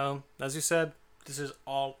 As you said, this is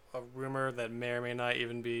all a rumor that may or may not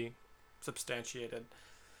even be substantiated.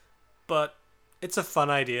 But it's a fun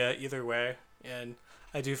idea either way, and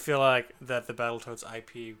I do feel like that the Battletoads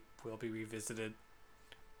IP will be revisited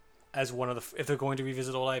as one of the... If they're going to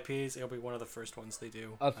revisit old IPs, it'll be one of the first ones they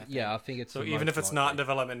do. I think it's... So even if it's not in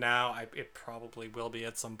development now, it probably will be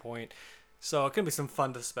at some point. So it can be some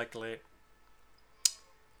fun to speculate.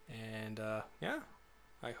 And, yeah.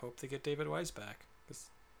 I hope they get David Wise back, because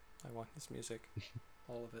I want his music.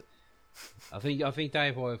 All of it. I think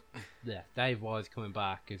Dave Wise coming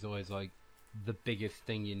back is always like the biggest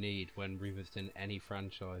thing you need when revisiting any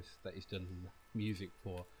franchise that he's done music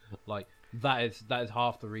for. Like that is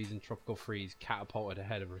half the reason Tropical Freeze catapulted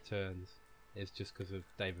ahead of Returns. It's just because of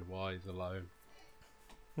David Wise alone.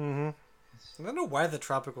 I don't know why the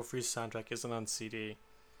Tropical Freeze soundtrack isn't on CD.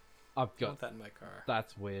 I want that in my car.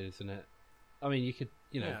 That's weird, isn't it? I mean, you could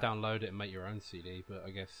download it and make your own CD, but I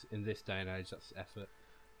guess in this day and age, that's effort.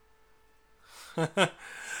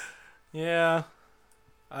 Yeah,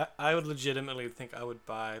 I would legitimately think I would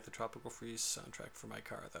buy the Tropical Freeze soundtrack for my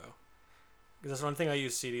car though, because that's one thing I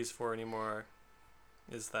use CDs for anymore.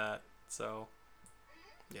 Is that so?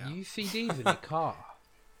 Yeah. You use CDs in your car.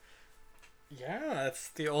 Yeah, it's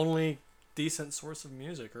the only decent source of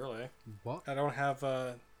music, really. What? I don't have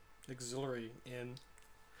auxiliary in,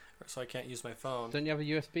 so I can't use my phone. Don't you have a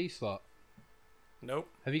USB slot? Nope.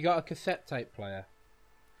 Have you got a cassette tape player?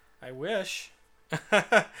 I wish.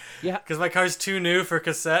 Yeah. Because my car's too new for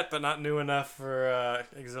cassette, but not new enough for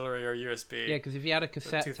auxiliary or USB. Yeah, because if you had a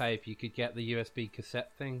cassette tape, you could get the USB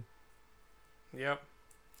cassette thing. Yep.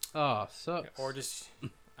 Oh, sucks. Or just...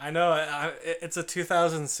 I know, it's a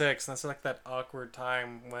 2006, and that's like that awkward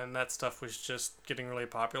time when that stuff was just getting really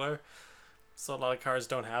popular. So a lot of cars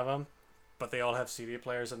don't have them, but they all have CD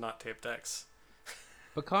players and not tape decks.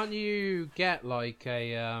 But can't you get like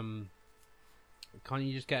a can't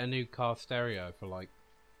you just get a new car stereo for like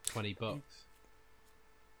 $20?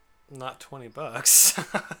 Not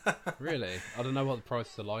 $20. Really? I don't know what the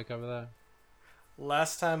prices are like over there.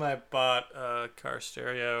 Last time I bought a car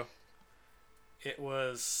stereo, it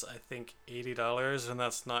was, I think, $80, and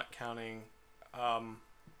that's not counting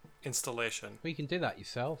installation. Well, you can do that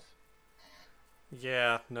yourself.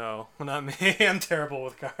 Yeah, no, not me. I'm terrible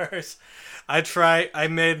with cars. I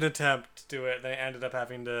made an attempt to do it, and I ended up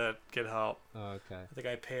having to get help. Oh, okay. I think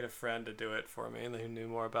I paid a friend to do it for me, and who knew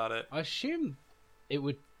more about it. I assume it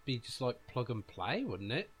would be just like plug and play,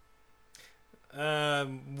 wouldn't it?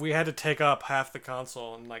 We had to take up half the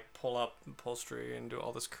console and like pull up upholstery and do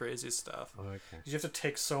all this crazy stuff. Oh, okay. You have to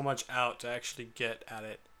take so much out to actually get at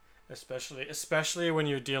it, especially when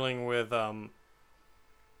you're dealing with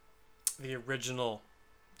the original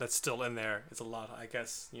that's still in there. It's a lot, I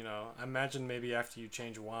guess. I imagine maybe after you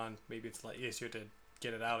change one, maybe it's like easier to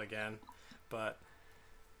get it out again. But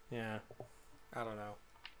yeah, I don't know.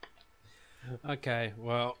 Okay,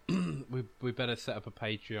 well, we better set up a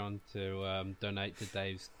Patreon to donate to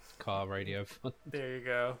Dave's car radio fund. There you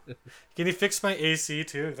go. Can you fix my AC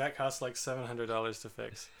too? That costs like $700 to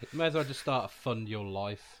fix. You may as well just start a Fund Your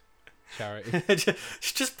Life charity.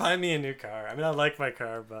 Just buy me a new car. I mean, I like my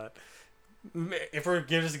car, but if we're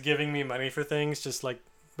just giving me money for things, just like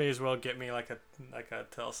may as well get me like a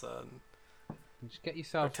Telsa. Just get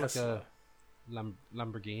yourself like a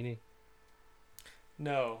Lamborghini.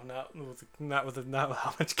 No, not with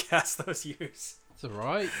how much gas those use. It's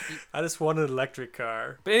alright. I just want an electric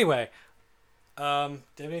car. But anyway,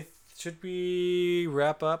 should we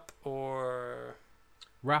wrap up or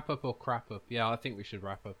wrap up or crap up? Yeah, I think we should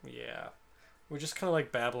wrap up. Yeah, we're just kind of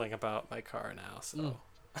like babbling about my car now. So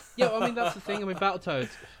yeah, I mean that's the thing. I mean, Battletoads,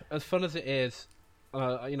 as fun as it is,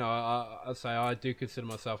 I say I do consider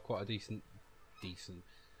myself quite a decent.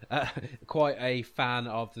 Quite a fan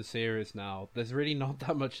of the series now. There's really not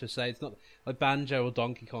that much to say. It's not like Banjo or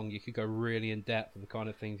Donkey Kong. You could go really in depth with the kind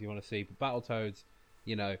of things you want to see. But Battletoads,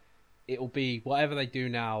 it'll be whatever they do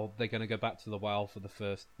now. They're going to go back to the well for the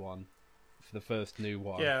first one, for the first new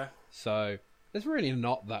one. Yeah. So there's really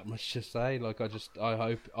not that much to say. Like I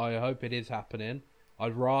hope it is happening.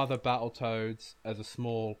 I'd rather Battletoads as a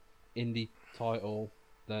small indie title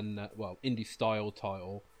than indie style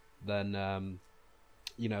title than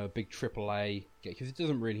a big AAA, because it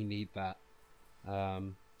doesn't really need that.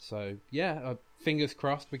 So yeah, fingers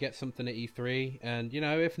crossed we get something at E3, and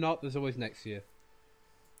if not, there's always next year.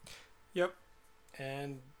 Yep,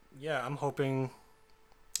 and yeah, I'm hoping.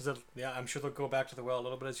 I'm sure they'll go back to the well a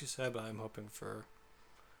little bit, as you said, but I'm hoping for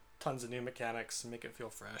tons of new mechanics and make it feel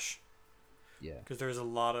fresh. Yeah, because there's a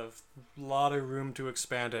lot of room to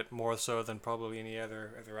expand it, more so than probably any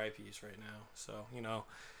other IPs right now. So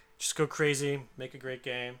just go crazy, make a great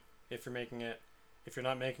game if you're making it. If you're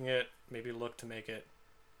not making it, maybe look to make it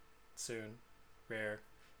soon. Rare.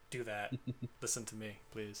 Do that. Listen to me,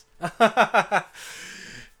 please.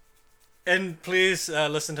 And please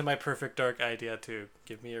listen to my Perfect Dark idea too.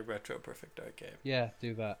 Give me a retro Perfect Dark game. Yeah,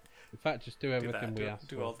 do that. In fact, just do everything we ask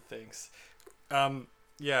for. Do all the things.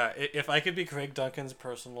 Yeah, if I could be Craig Duncan's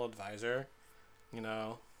personal advisor,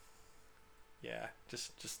 yeah,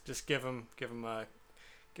 just give him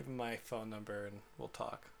my phone number and we'll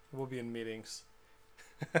talk. We'll be in meetings.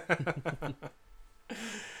 All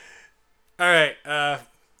right, I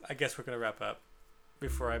guess we're gonna wrap up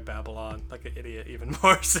before I babble on like an idiot even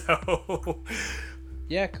more. So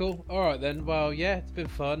yeah, cool. All right then. Well, yeah, it's been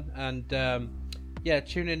fun, and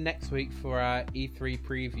tune in next week for our E3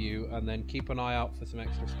 preview, and then keep an eye out for some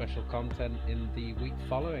extra special content in the week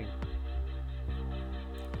following.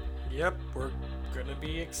 Yep, we're gonna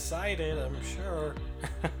be excited, I'm sure.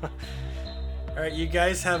 Alright, you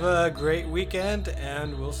guys have a great weekend,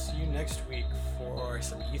 and we'll see you next week for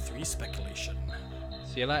some E3 speculation.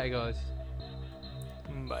 See you later, guys.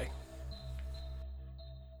 Bye.